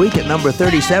this week at number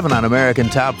 37 on American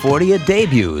Top 40 it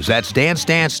debuts. That's Dance,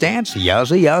 Dance, Dance,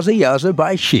 Yowza, Yowza, Yowza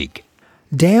by Chic.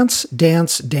 Dance,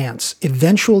 Dance, Dance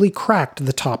eventually cracked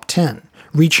the top 10,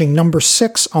 reaching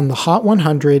 #6 on the Hot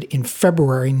 100 in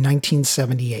February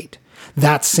 1978.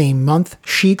 That same month,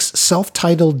 Chic's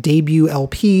self-titled debut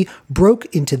LP broke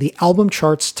into the album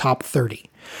chart's top 30.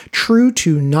 True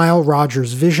to Nile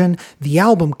Rodgers' vision, the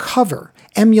album cover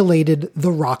emulated the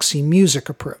Roxy Music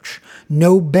approach.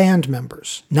 No band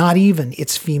members, not even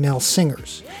its female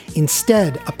singers.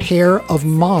 Instead, a pair of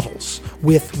models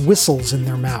with whistles in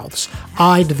their mouths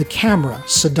eyed the camera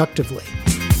seductively.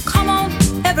 Come on,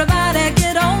 everybody,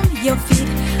 get on your feet.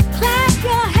 Clap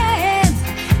your hands.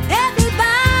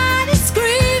 Everybody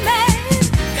screaming.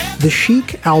 The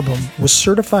Chic album was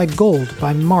certified gold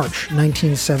by March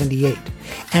 1978,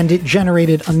 and it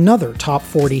generated another top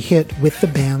 40 hit with the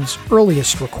band's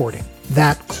earliest recording,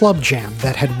 that club jam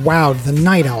that had wowed the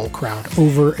Night Owl crowd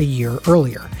over a year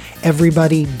earlier,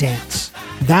 Everybody Dance.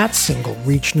 That single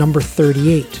reached number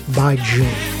 38 by June.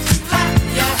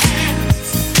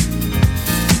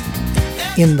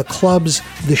 In the clubs,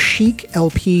 the Chic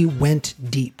LP went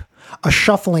deep. A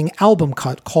shuffling album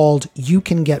cut called You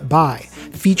Can Get By,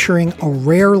 featuring a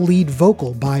rare lead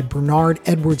vocal by Bernard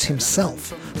Edwards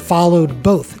himself, followed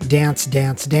both Dance,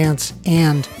 Dance, Dance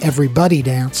and Everybody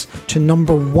Dance to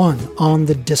 #1 on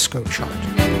the disco chart.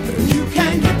 You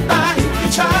can get by if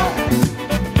you try.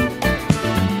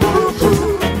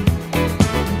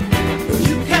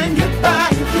 You can get by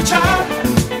if you try.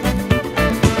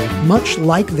 Much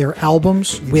like their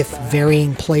albums, with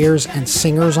varying players and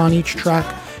singers on each track,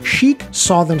 Chic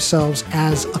saw themselves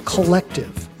as a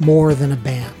collective more than a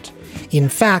band. In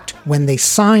fact, when they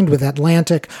signed with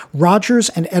Atlantic, Rodgers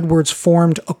and Edwards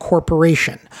formed a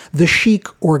corporation, the Chic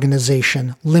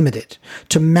Organization Limited,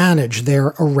 to manage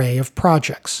their array of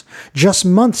projects. Just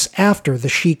months after the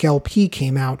Chic LP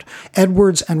came out,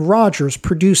 Edwards and Rodgers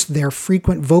produced their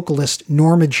frequent vocalist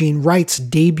Norma Jean Wright's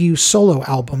debut solo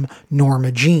album,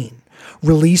 Norma Jean.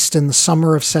 Released in the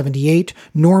summer of '78,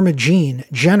 Norma Jean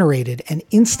generated an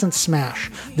instant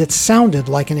smash that sounded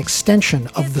like an extension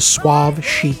of the suave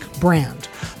Chic brand,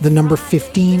 the number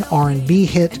 15 R&B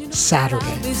hit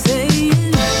Saturday.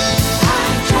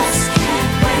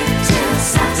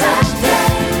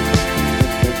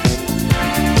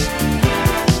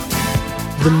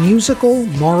 The musical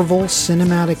Marvel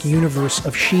Cinematic Universe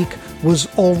of Chic was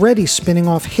already spinning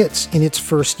off hits in its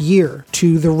first year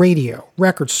to the radio,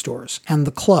 record stores, and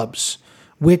the clubs,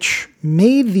 which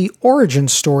made the origin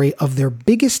story of their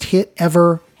biggest hit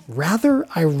ever rather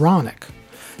ironic.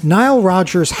 Nile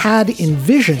Rodgers had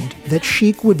envisioned that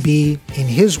Chic would be, in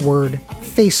his word,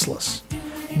 faceless.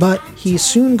 But he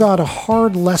soon got a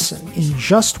hard lesson in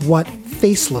just what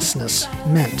facelessness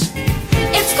meant.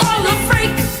 It's called a freak.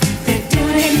 They're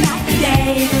doing it night and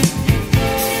day.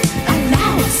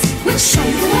 Allow us, we'll show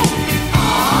you the way.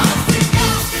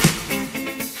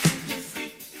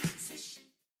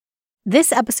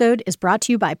 This episode is brought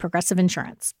to you by Progressive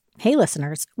Insurance. Hey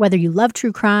listeners, whether you love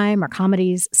true crime or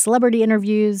comedies, celebrity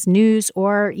interviews, news,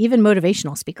 or even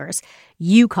motivational speakers,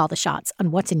 you call the shots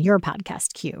on what's in your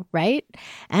podcast queue, right?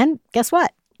 And guess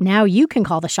what? Now you can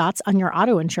call the shots on your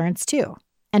auto insurance too.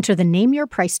 Enter the Name Your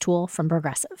Price tool from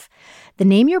Progressive. The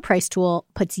Name Your Price tool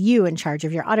puts you in charge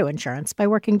of your auto insurance by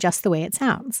working just the way it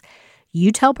sounds.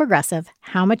 You tell Progressive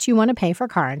how much you want to pay for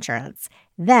car insurance.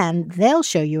 Then they'll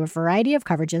show you a variety of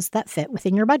coverages that fit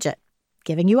within your budget,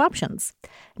 giving you options.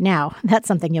 Now, that's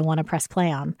something you'll want to press play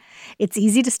on. It's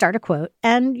easy to start a quote,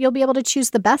 and you'll be able to choose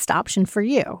the best option for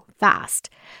you, fast.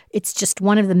 It's just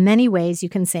one of the many ways you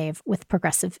can save with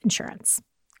Progressive Insurance.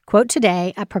 Quote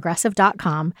today at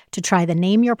Progressive.com to try the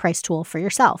Name Your Price tool for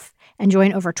yourself and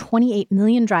join over 28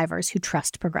 million drivers who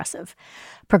trust Progressive.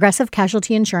 Progressive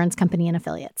Casualty Insurance Company and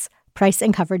Affiliates. Price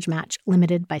and coverage match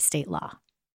limited by state law.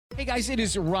 Hey guys, it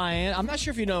is Ryan. I'm not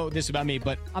sure if you know this about me,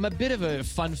 but I'm a bit of a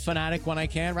fun fanatic when I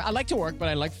can. I like to work, but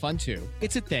I like fun too.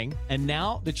 It's a thing. And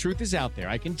now the truth is out there.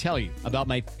 I can tell you about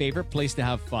my favorite place to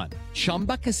have fun.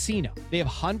 Chumba Casino. They have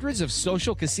hundreds of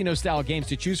social casino style games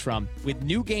to choose from with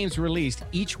new games released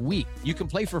each week. You can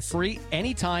play for free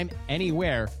anytime,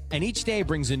 anywhere. And each day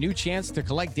brings a new chance to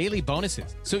collect daily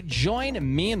bonuses. So join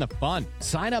me in the fun.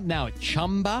 Sign up now at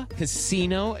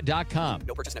ChumbaCasino.com.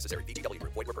 No purchase necessary. VGW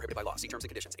Group. Void where prohibited by law. See terms and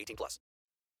conditions. 18+.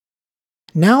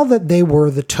 Now that they were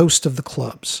the toast of the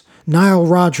clubs, Nile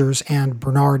Rodgers and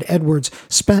Bernard Edwards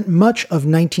spent much of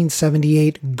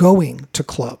 1978 going to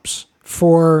clubs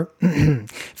for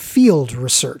field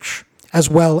research, as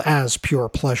well as pure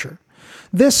pleasure.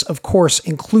 This, of course,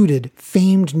 included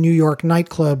famed New York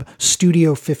nightclub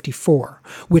Studio 54,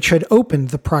 which had opened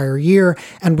the prior year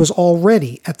and was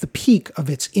already at the peak of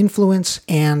its influence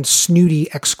and snooty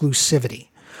exclusivity.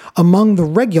 Among the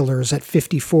regulars at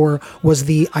 54 was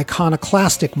the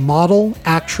iconoclastic model,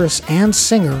 actress, and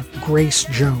singer Grace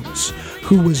Jones,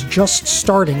 who was just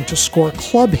starting to score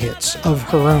club hits of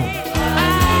her own.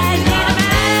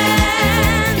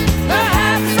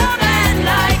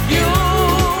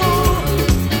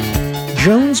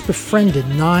 Jones befriended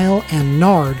Nile and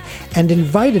Nard and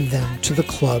invited them to the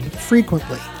club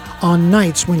frequently, on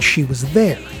nights when she was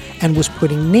there, and was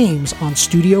putting names on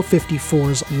Studio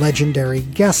 54's legendary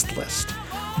guest list.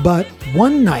 But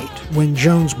one night when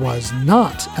Jones was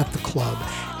not at the club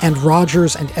and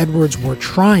Rodgers and Edwards were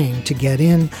trying to get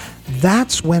in,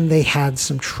 that's when they had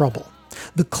some trouble.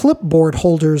 The clipboard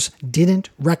holders didn't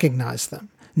recognize them,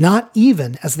 not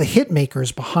even as the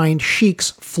hitmakers behind Chic's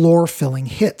floor-filling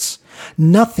hits.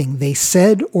 Nothing they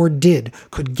said or did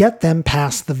could get them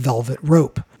past the velvet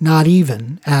rope, not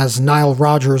even, as Nile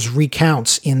Rodgers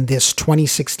recounts in this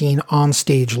 2016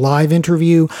 onstage live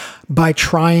interview, by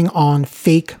trying on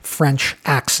fake French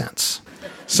accents.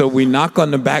 So we knock on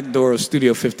the back door of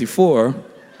Studio 54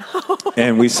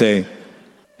 and we say,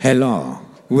 "Hello,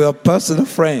 we are personal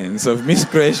friends of Miss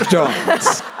Grace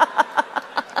Jones."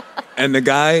 And the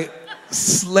guy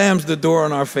slams the door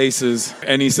in our faces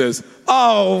and he says,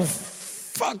 "Oh,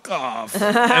 fuck off."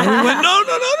 And we went,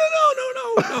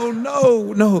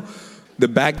 no. The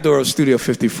back door of Studio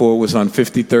 54 was on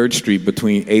 53rd Street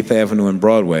between 8th Avenue and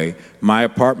Broadway. My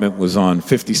apartment was on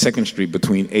 52nd Street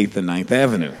between 8th and 9th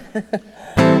Avenue.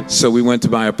 So we went to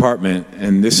my apartment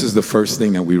and this is the first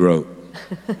thing that we wrote.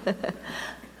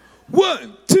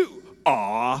 1, 2,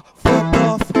 aw, fuck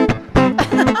off.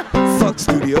 Fuck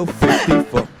Studio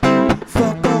 54.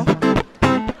 Fuck off.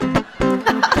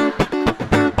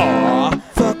 Aw,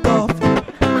 fuck off.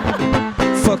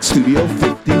 Fuck Studio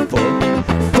 54.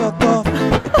 Fuck off.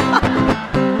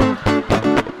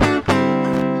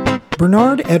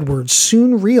 Bernard Edwards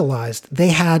soon realized they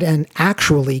had an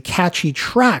actually catchy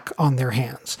track on their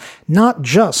hands, not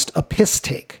just a piss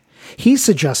take. He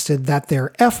suggested that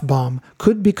their F-bomb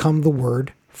could become the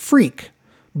word freak,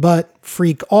 but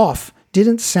freak off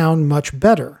didn't sound much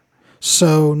better.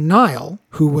 So Nile,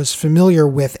 who was familiar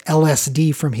with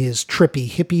LSD from his trippy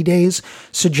hippie days,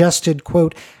 suggested,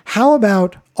 quote, "How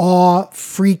about aw,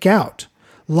 freak out?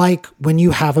 Like when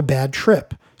you have a bad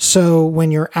trip. So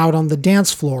when you're out on the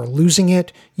dance floor losing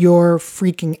it, you're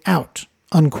freaking out,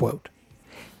 unquote.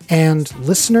 And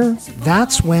listener,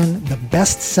 that's when the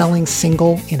best-selling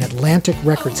single in Atlantic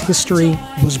Records history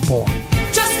was born.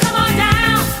 Just come on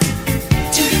down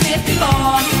to the fifth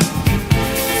floor.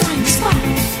 Find a spot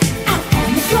out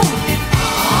on the floor.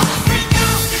 Freak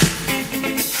out.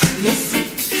 Le freak,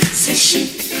 c'est chic.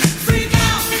 Freak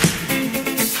out.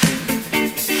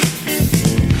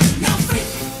 No freak.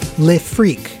 Le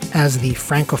Freak, as the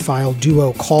Francophile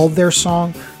duo called their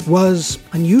song, was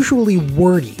unusually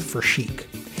wordy for Chic.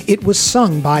 It was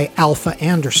sung by Alpha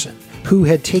Anderson, who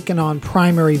had taken on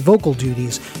primary vocal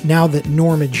duties now that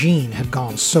Norma Jean had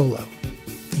gone solo,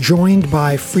 joined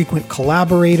by frequent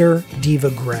collaborator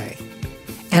Diva Gray.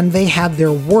 And they had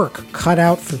their work cut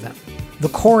out for them. The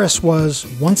chorus was,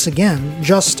 once again,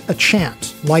 just a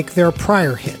chant, like their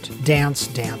prior hit, Dance,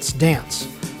 Dance, Dance.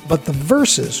 But the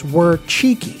verses were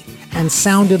cheeky and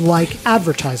sounded like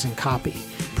advertising copy,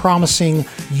 promising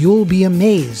you'll be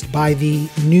amazed by the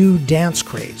new dance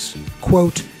craze.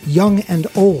 Quote, young and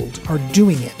old are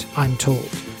doing it, I'm told.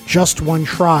 Just one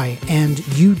try and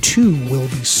you too will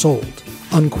be sold,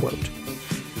 unquote.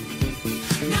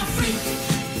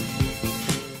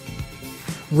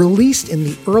 Released in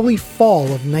the early fall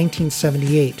of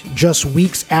 1978, just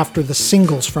weeks after the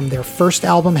singles from their first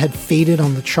album had faded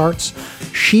on the charts,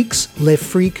 Chic's Le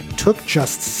Freak took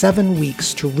just 7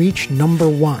 weeks to reach number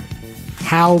 1.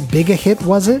 How big a hit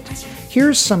was it?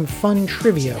 Here's some fun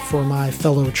trivia for my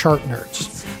fellow chart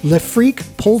nerds. Le Freak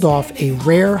pulled off a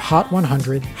rare Hot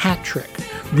 100 hat trick,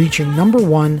 reaching number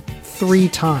 1 3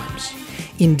 times.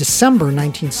 In December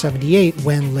 1978,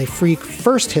 when Le Freak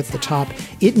first hit the top,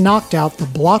 it knocked out the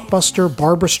blockbuster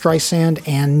Barbra Streisand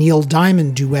and Neil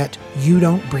Diamond duet, You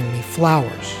Don't Bring Me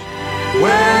Flowers.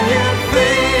 When you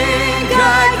think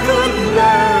I could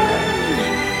learn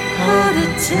how to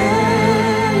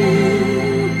tell you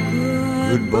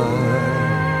goodbye.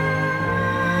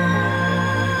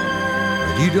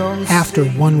 After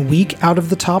 1 week out of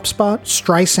the top spot,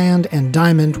 Streisand and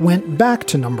Diamond went back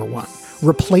to number 1,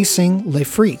 replacing Le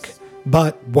Freak.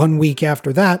 But 1 week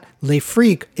after that, Le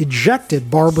Freak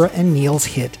ejected Barbara and Neil's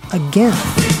hit again.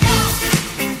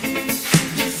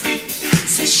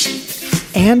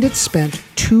 And it spent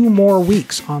 2 more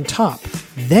weeks on top.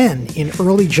 Then, in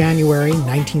early January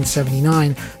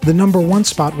 1979, the number 1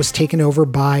 spot was taken over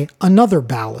by another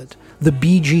ballad, the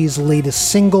Bee Gees'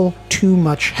 latest single, Too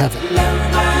Much Heaven.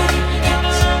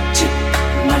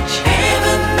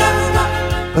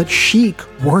 But Chic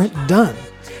weren't done.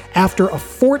 After a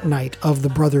fortnight of the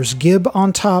brothers Gibb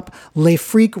on top, Le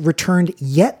Freak returned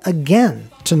yet again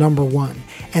to number 1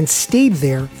 and stayed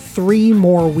there 3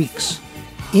 more weeks.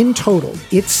 In total,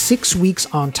 its 6 weeks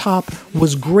on top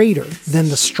was greater than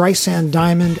the Streisand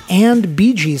Diamond and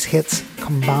Bee Gees hits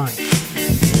combined.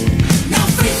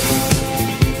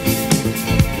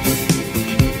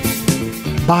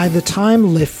 By the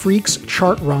time Le Freak's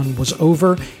chart run was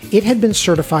over, it had been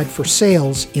certified for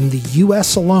sales in the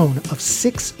US alone of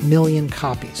 6 million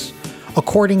copies.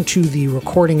 According to the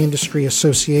Recording Industry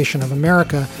Association of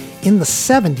America, in the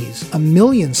 70s, a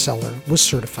million seller was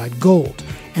certified gold,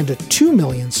 and a 2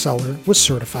 million seller was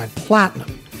certified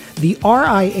platinum. The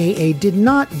RIAA did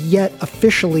not yet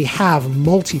officially have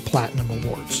multi-platinum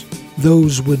awards.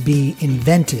 Those would be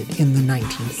invented in the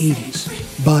 1980s.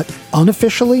 But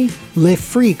unofficially, Le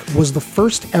Freak was the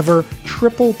first ever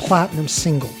triple platinum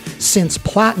single, since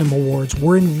platinum awards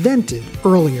were invented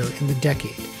earlier in the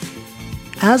decade.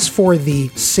 As for the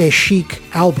C'est Chic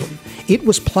album, it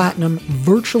was platinum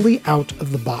virtually out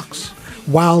of the box.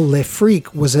 While Le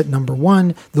Freak was at number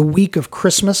 1, the week of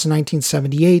Christmas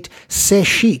 1978, C'est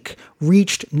Chic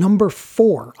reached number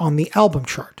 4 on the album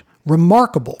chart,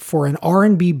 remarkable for an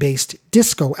R&B-based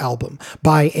disco album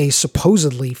by a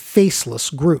supposedly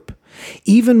faceless group.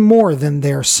 Even more than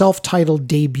their self-titled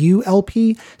debut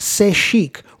LP, C'est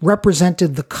Chic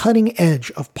represented the cutting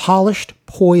edge of polished,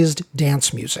 poised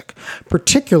dance music,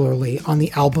 particularly on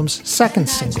the album's second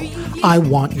single, I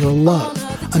Want Your Love,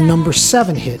 a number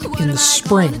 7 hit in the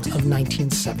spring of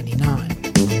 1979.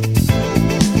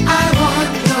 I want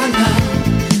your love.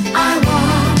 I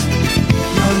want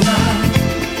your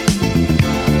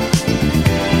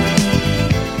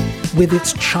love. With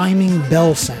its chiming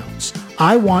bell sounds,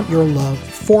 I Want Your Love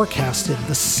forecasted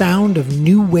the sound of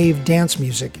new wave dance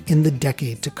music in the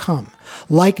decade to come,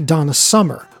 like Donna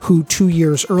Summer, who 2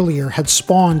 years earlier had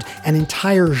spawned an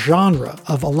entire genre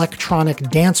of electronic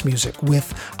dance music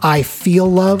with I Feel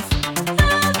Love,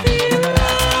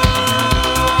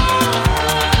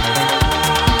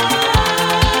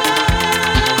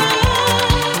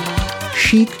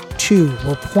 Chic, too,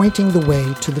 were pointing the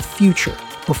way to the future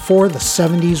before the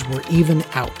 70s were even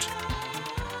out.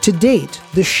 To date,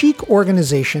 the Chic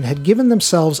organization had given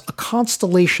themselves a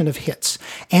constellation of hits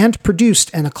and produced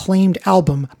an acclaimed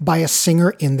album by a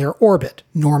singer in their orbit,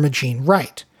 Norma Jean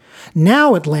Wright.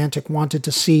 Now Atlantic wanted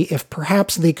to see if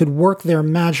perhaps they could work their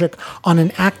magic on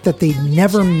an act that they'd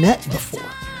never met before,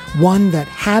 one that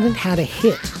hadn't had a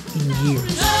hit in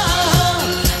years.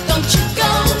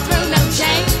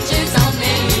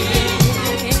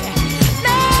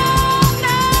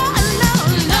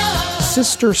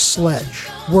 Sister Sledge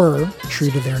were, true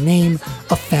to their name,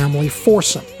 a family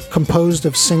foursome, composed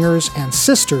of singers and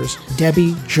sisters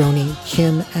Debbie, Joni,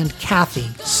 Kim, and Kathy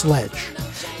Sledge.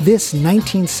 This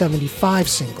 1975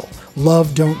 single,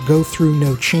 Love Don't Go Through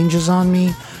No Changes on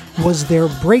Me, was their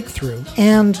breakthrough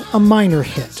and a minor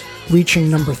hit,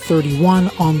 reaching number 31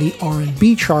 on the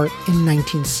R&B chart in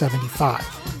 1975.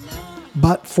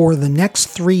 But for the next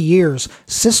 3 years,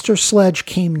 Sister Sledge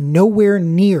came nowhere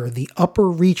near the upper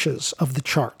reaches of the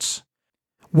charts.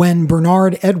 When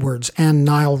Bernard Edwards and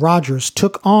Nile Rodgers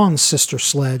took on Sister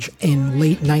Sledge in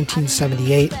late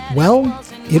 1978, well,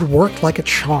 it worked like a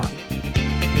charm.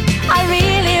 I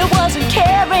really wasn't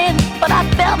caring, but I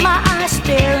felt my eyes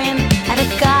staring at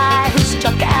a guy who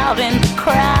stuck out in the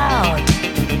crowd.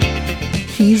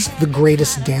 He's the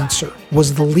Greatest Dancer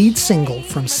was the lead single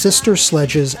from Sister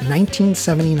Sledge's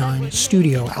 1979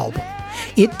 studio album.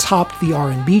 It topped the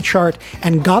R&B chart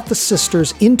and got the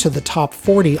sisters into the top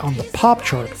 40 on the pop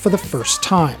chart for the first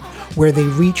time, where they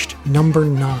reached number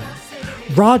 9.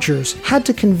 Rodgers had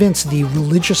to convince the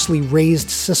religiously raised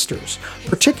sisters,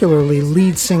 particularly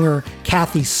lead singer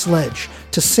Kathy Sledge,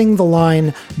 to sing the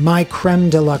line, "My creme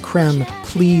de la creme,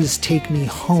 please take me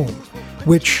home,"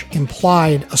 which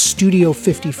implied a Studio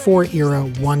 54 era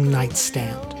one-night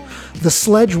stand. The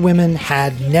Sledge women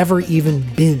had never even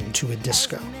been to a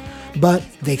disco, but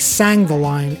they sang the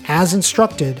line as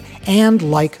instructed and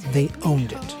like they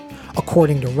owned it.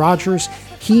 According to Rodgers,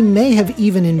 he may have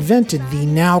even invented the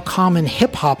now common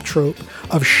hip-hop trope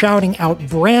of shouting out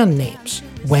brand names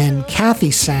when Kathy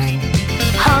sang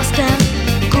Halston,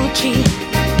 Gucci,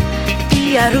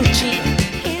 Fiorucci.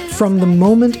 From the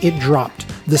moment it dropped,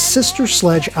 the Sister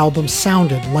Sledge album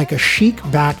sounded like a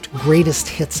Chic-backed greatest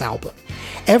hits album.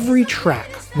 Every track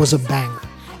was a banger,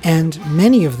 and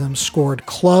many of them scored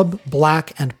club,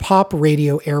 black, and pop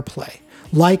radio airplay,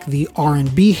 like the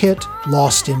R&B hit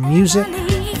Lost in Music,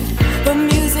 The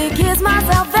music is my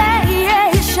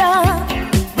salvation.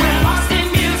 We're lost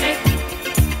in music.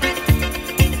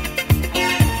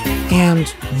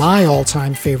 and my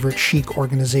all-time favorite Chic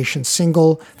organization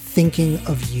single, Thinking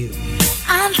of You.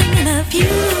 I'm thinking of you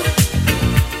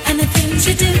and the things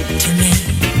you do to me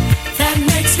that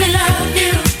makes me love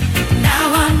you.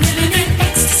 Now I'm living in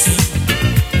ecstasy.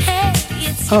 Hey,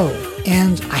 it's Oh,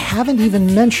 and I haven't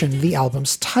even mentioned the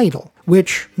album's title,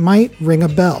 which might ring a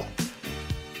bell.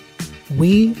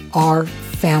 We Are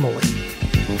Family.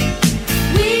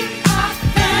 We are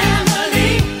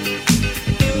family.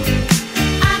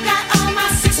 I got all my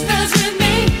sisters with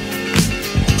me.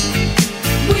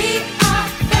 We are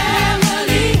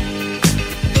family.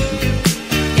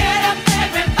 Get up,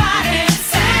 everybody,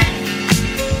 sing.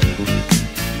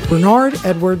 Bernard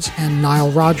Edwards and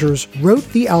Nile Rodgers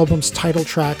wrote the album's title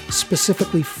track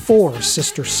specifically for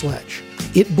Sister Sledge.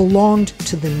 It belonged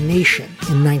to the nation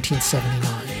in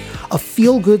 1979. A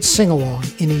feel-good sing-along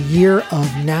in a year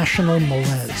of national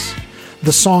malaise.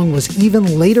 The song was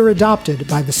even later adopted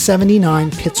by the '79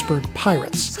 Pittsburgh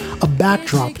Pirates, a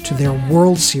backdrop to their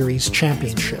World Series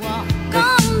championship.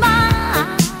 Come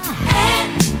by,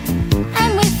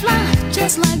 and we fly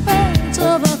just like birds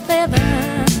of a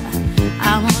feather.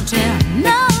 I won't tell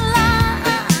no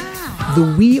lie.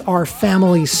 The We Are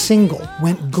Family single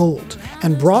went gold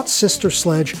and brought Sister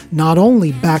Sledge not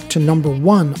only back to number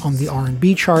 1 on the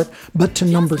R&B chart, but to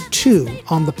number 2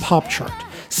 on the pop chart,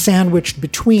 sandwiched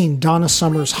between Donna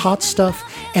Summer's Hot Stuff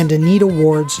and Anita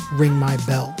Ward's Ring My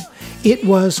Bell. It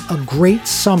was a great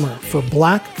summer for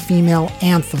black female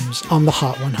anthems on the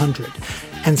Hot 100,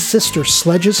 and Sister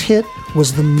Sledge's hit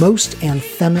was the most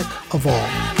anthemic of all.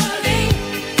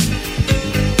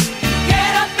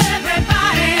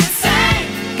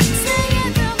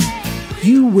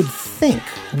 You would think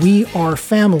We Are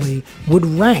Family would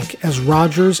rank as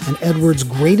Rodgers and Edwards'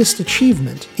 greatest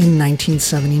achievement in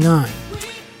 1979.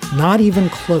 Not even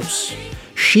close.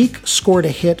 Chic scored a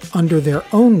hit under their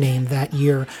own name that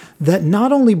year that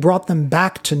not only brought them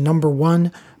back to number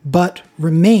 1, but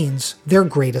remains their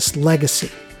greatest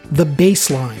legacy. The bass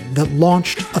line that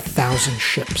launched 1,000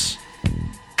 ships.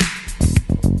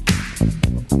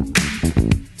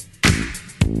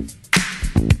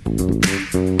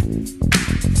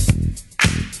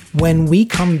 When we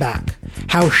come back,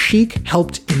 how Chic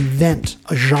helped invent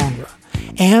a genre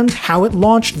and how it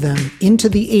launched them into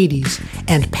the 80s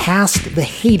and past the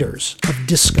haters of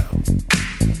disco.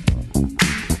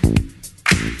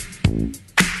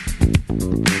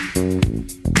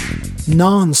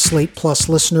 Non-Slate Plus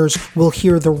listeners will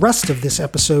hear the rest of this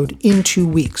episode in 2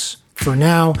 weeks. For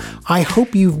now, I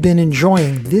hope you've been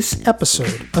enjoying this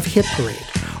episode of Hit Parade.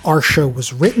 Our show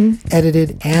was written,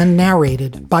 edited, and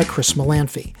narrated by Chris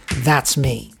Molanphy. That's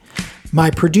me. My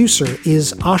producer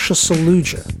is Asha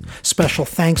Saluja. Special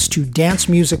thanks to dance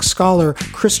music scholar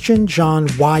Christian John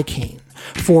Wykane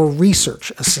for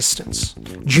research assistance.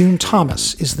 June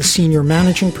Thomas is the senior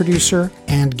managing producer,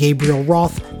 and Gabriel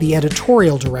Roth, the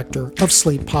editorial director of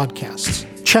Slate Podcasts.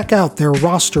 Check out their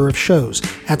roster of shows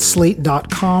at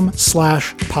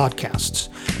slate.com/podcasts.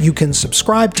 You can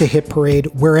subscribe to Hit Parade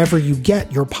wherever you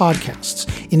get your podcasts,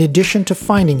 in addition to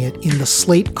finding it in the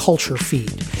Slate Culture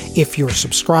feed. If you're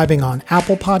subscribing on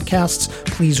Apple Podcasts,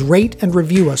 please rate and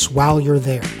review us while you're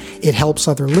there. It helps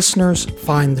other listeners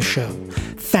find the show.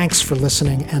 Thanks for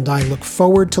listening, and I look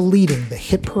forward to leading the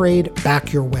Hit Parade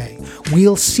back your way.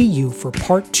 We'll see you for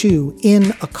part 2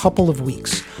 in a couple of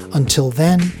weeks. Until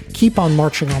then, keep on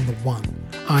marching on the one.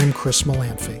 I'm Chris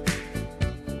Molanphy.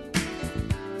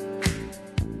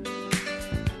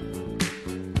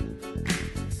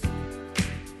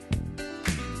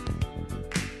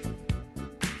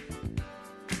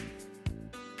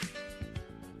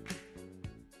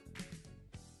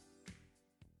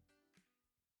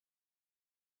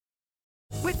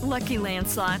 With Lucky Land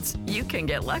Slots, you can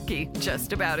get lucky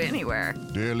just about anywhere.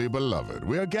 Dearly beloved,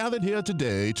 we are gathered here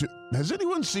today to... Has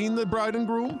anyone seen the bride and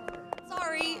groom?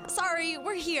 Sorry,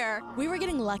 we're here. We were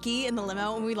getting lucky in the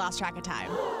limo and we lost track of time.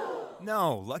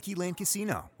 No, Lucky Land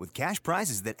Casino, with cash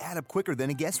prizes that add up quicker than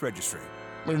a guest registry.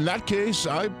 In that case,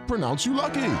 I pronounce you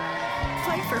lucky.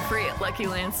 Play for free at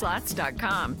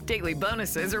LuckyLandSlots.com. Daily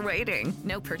bonuses are waiting.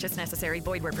 No purchase necessary.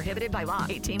 Void where prohibited by law.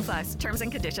 18+. Terms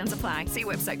and conditions apply. See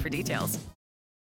website for details.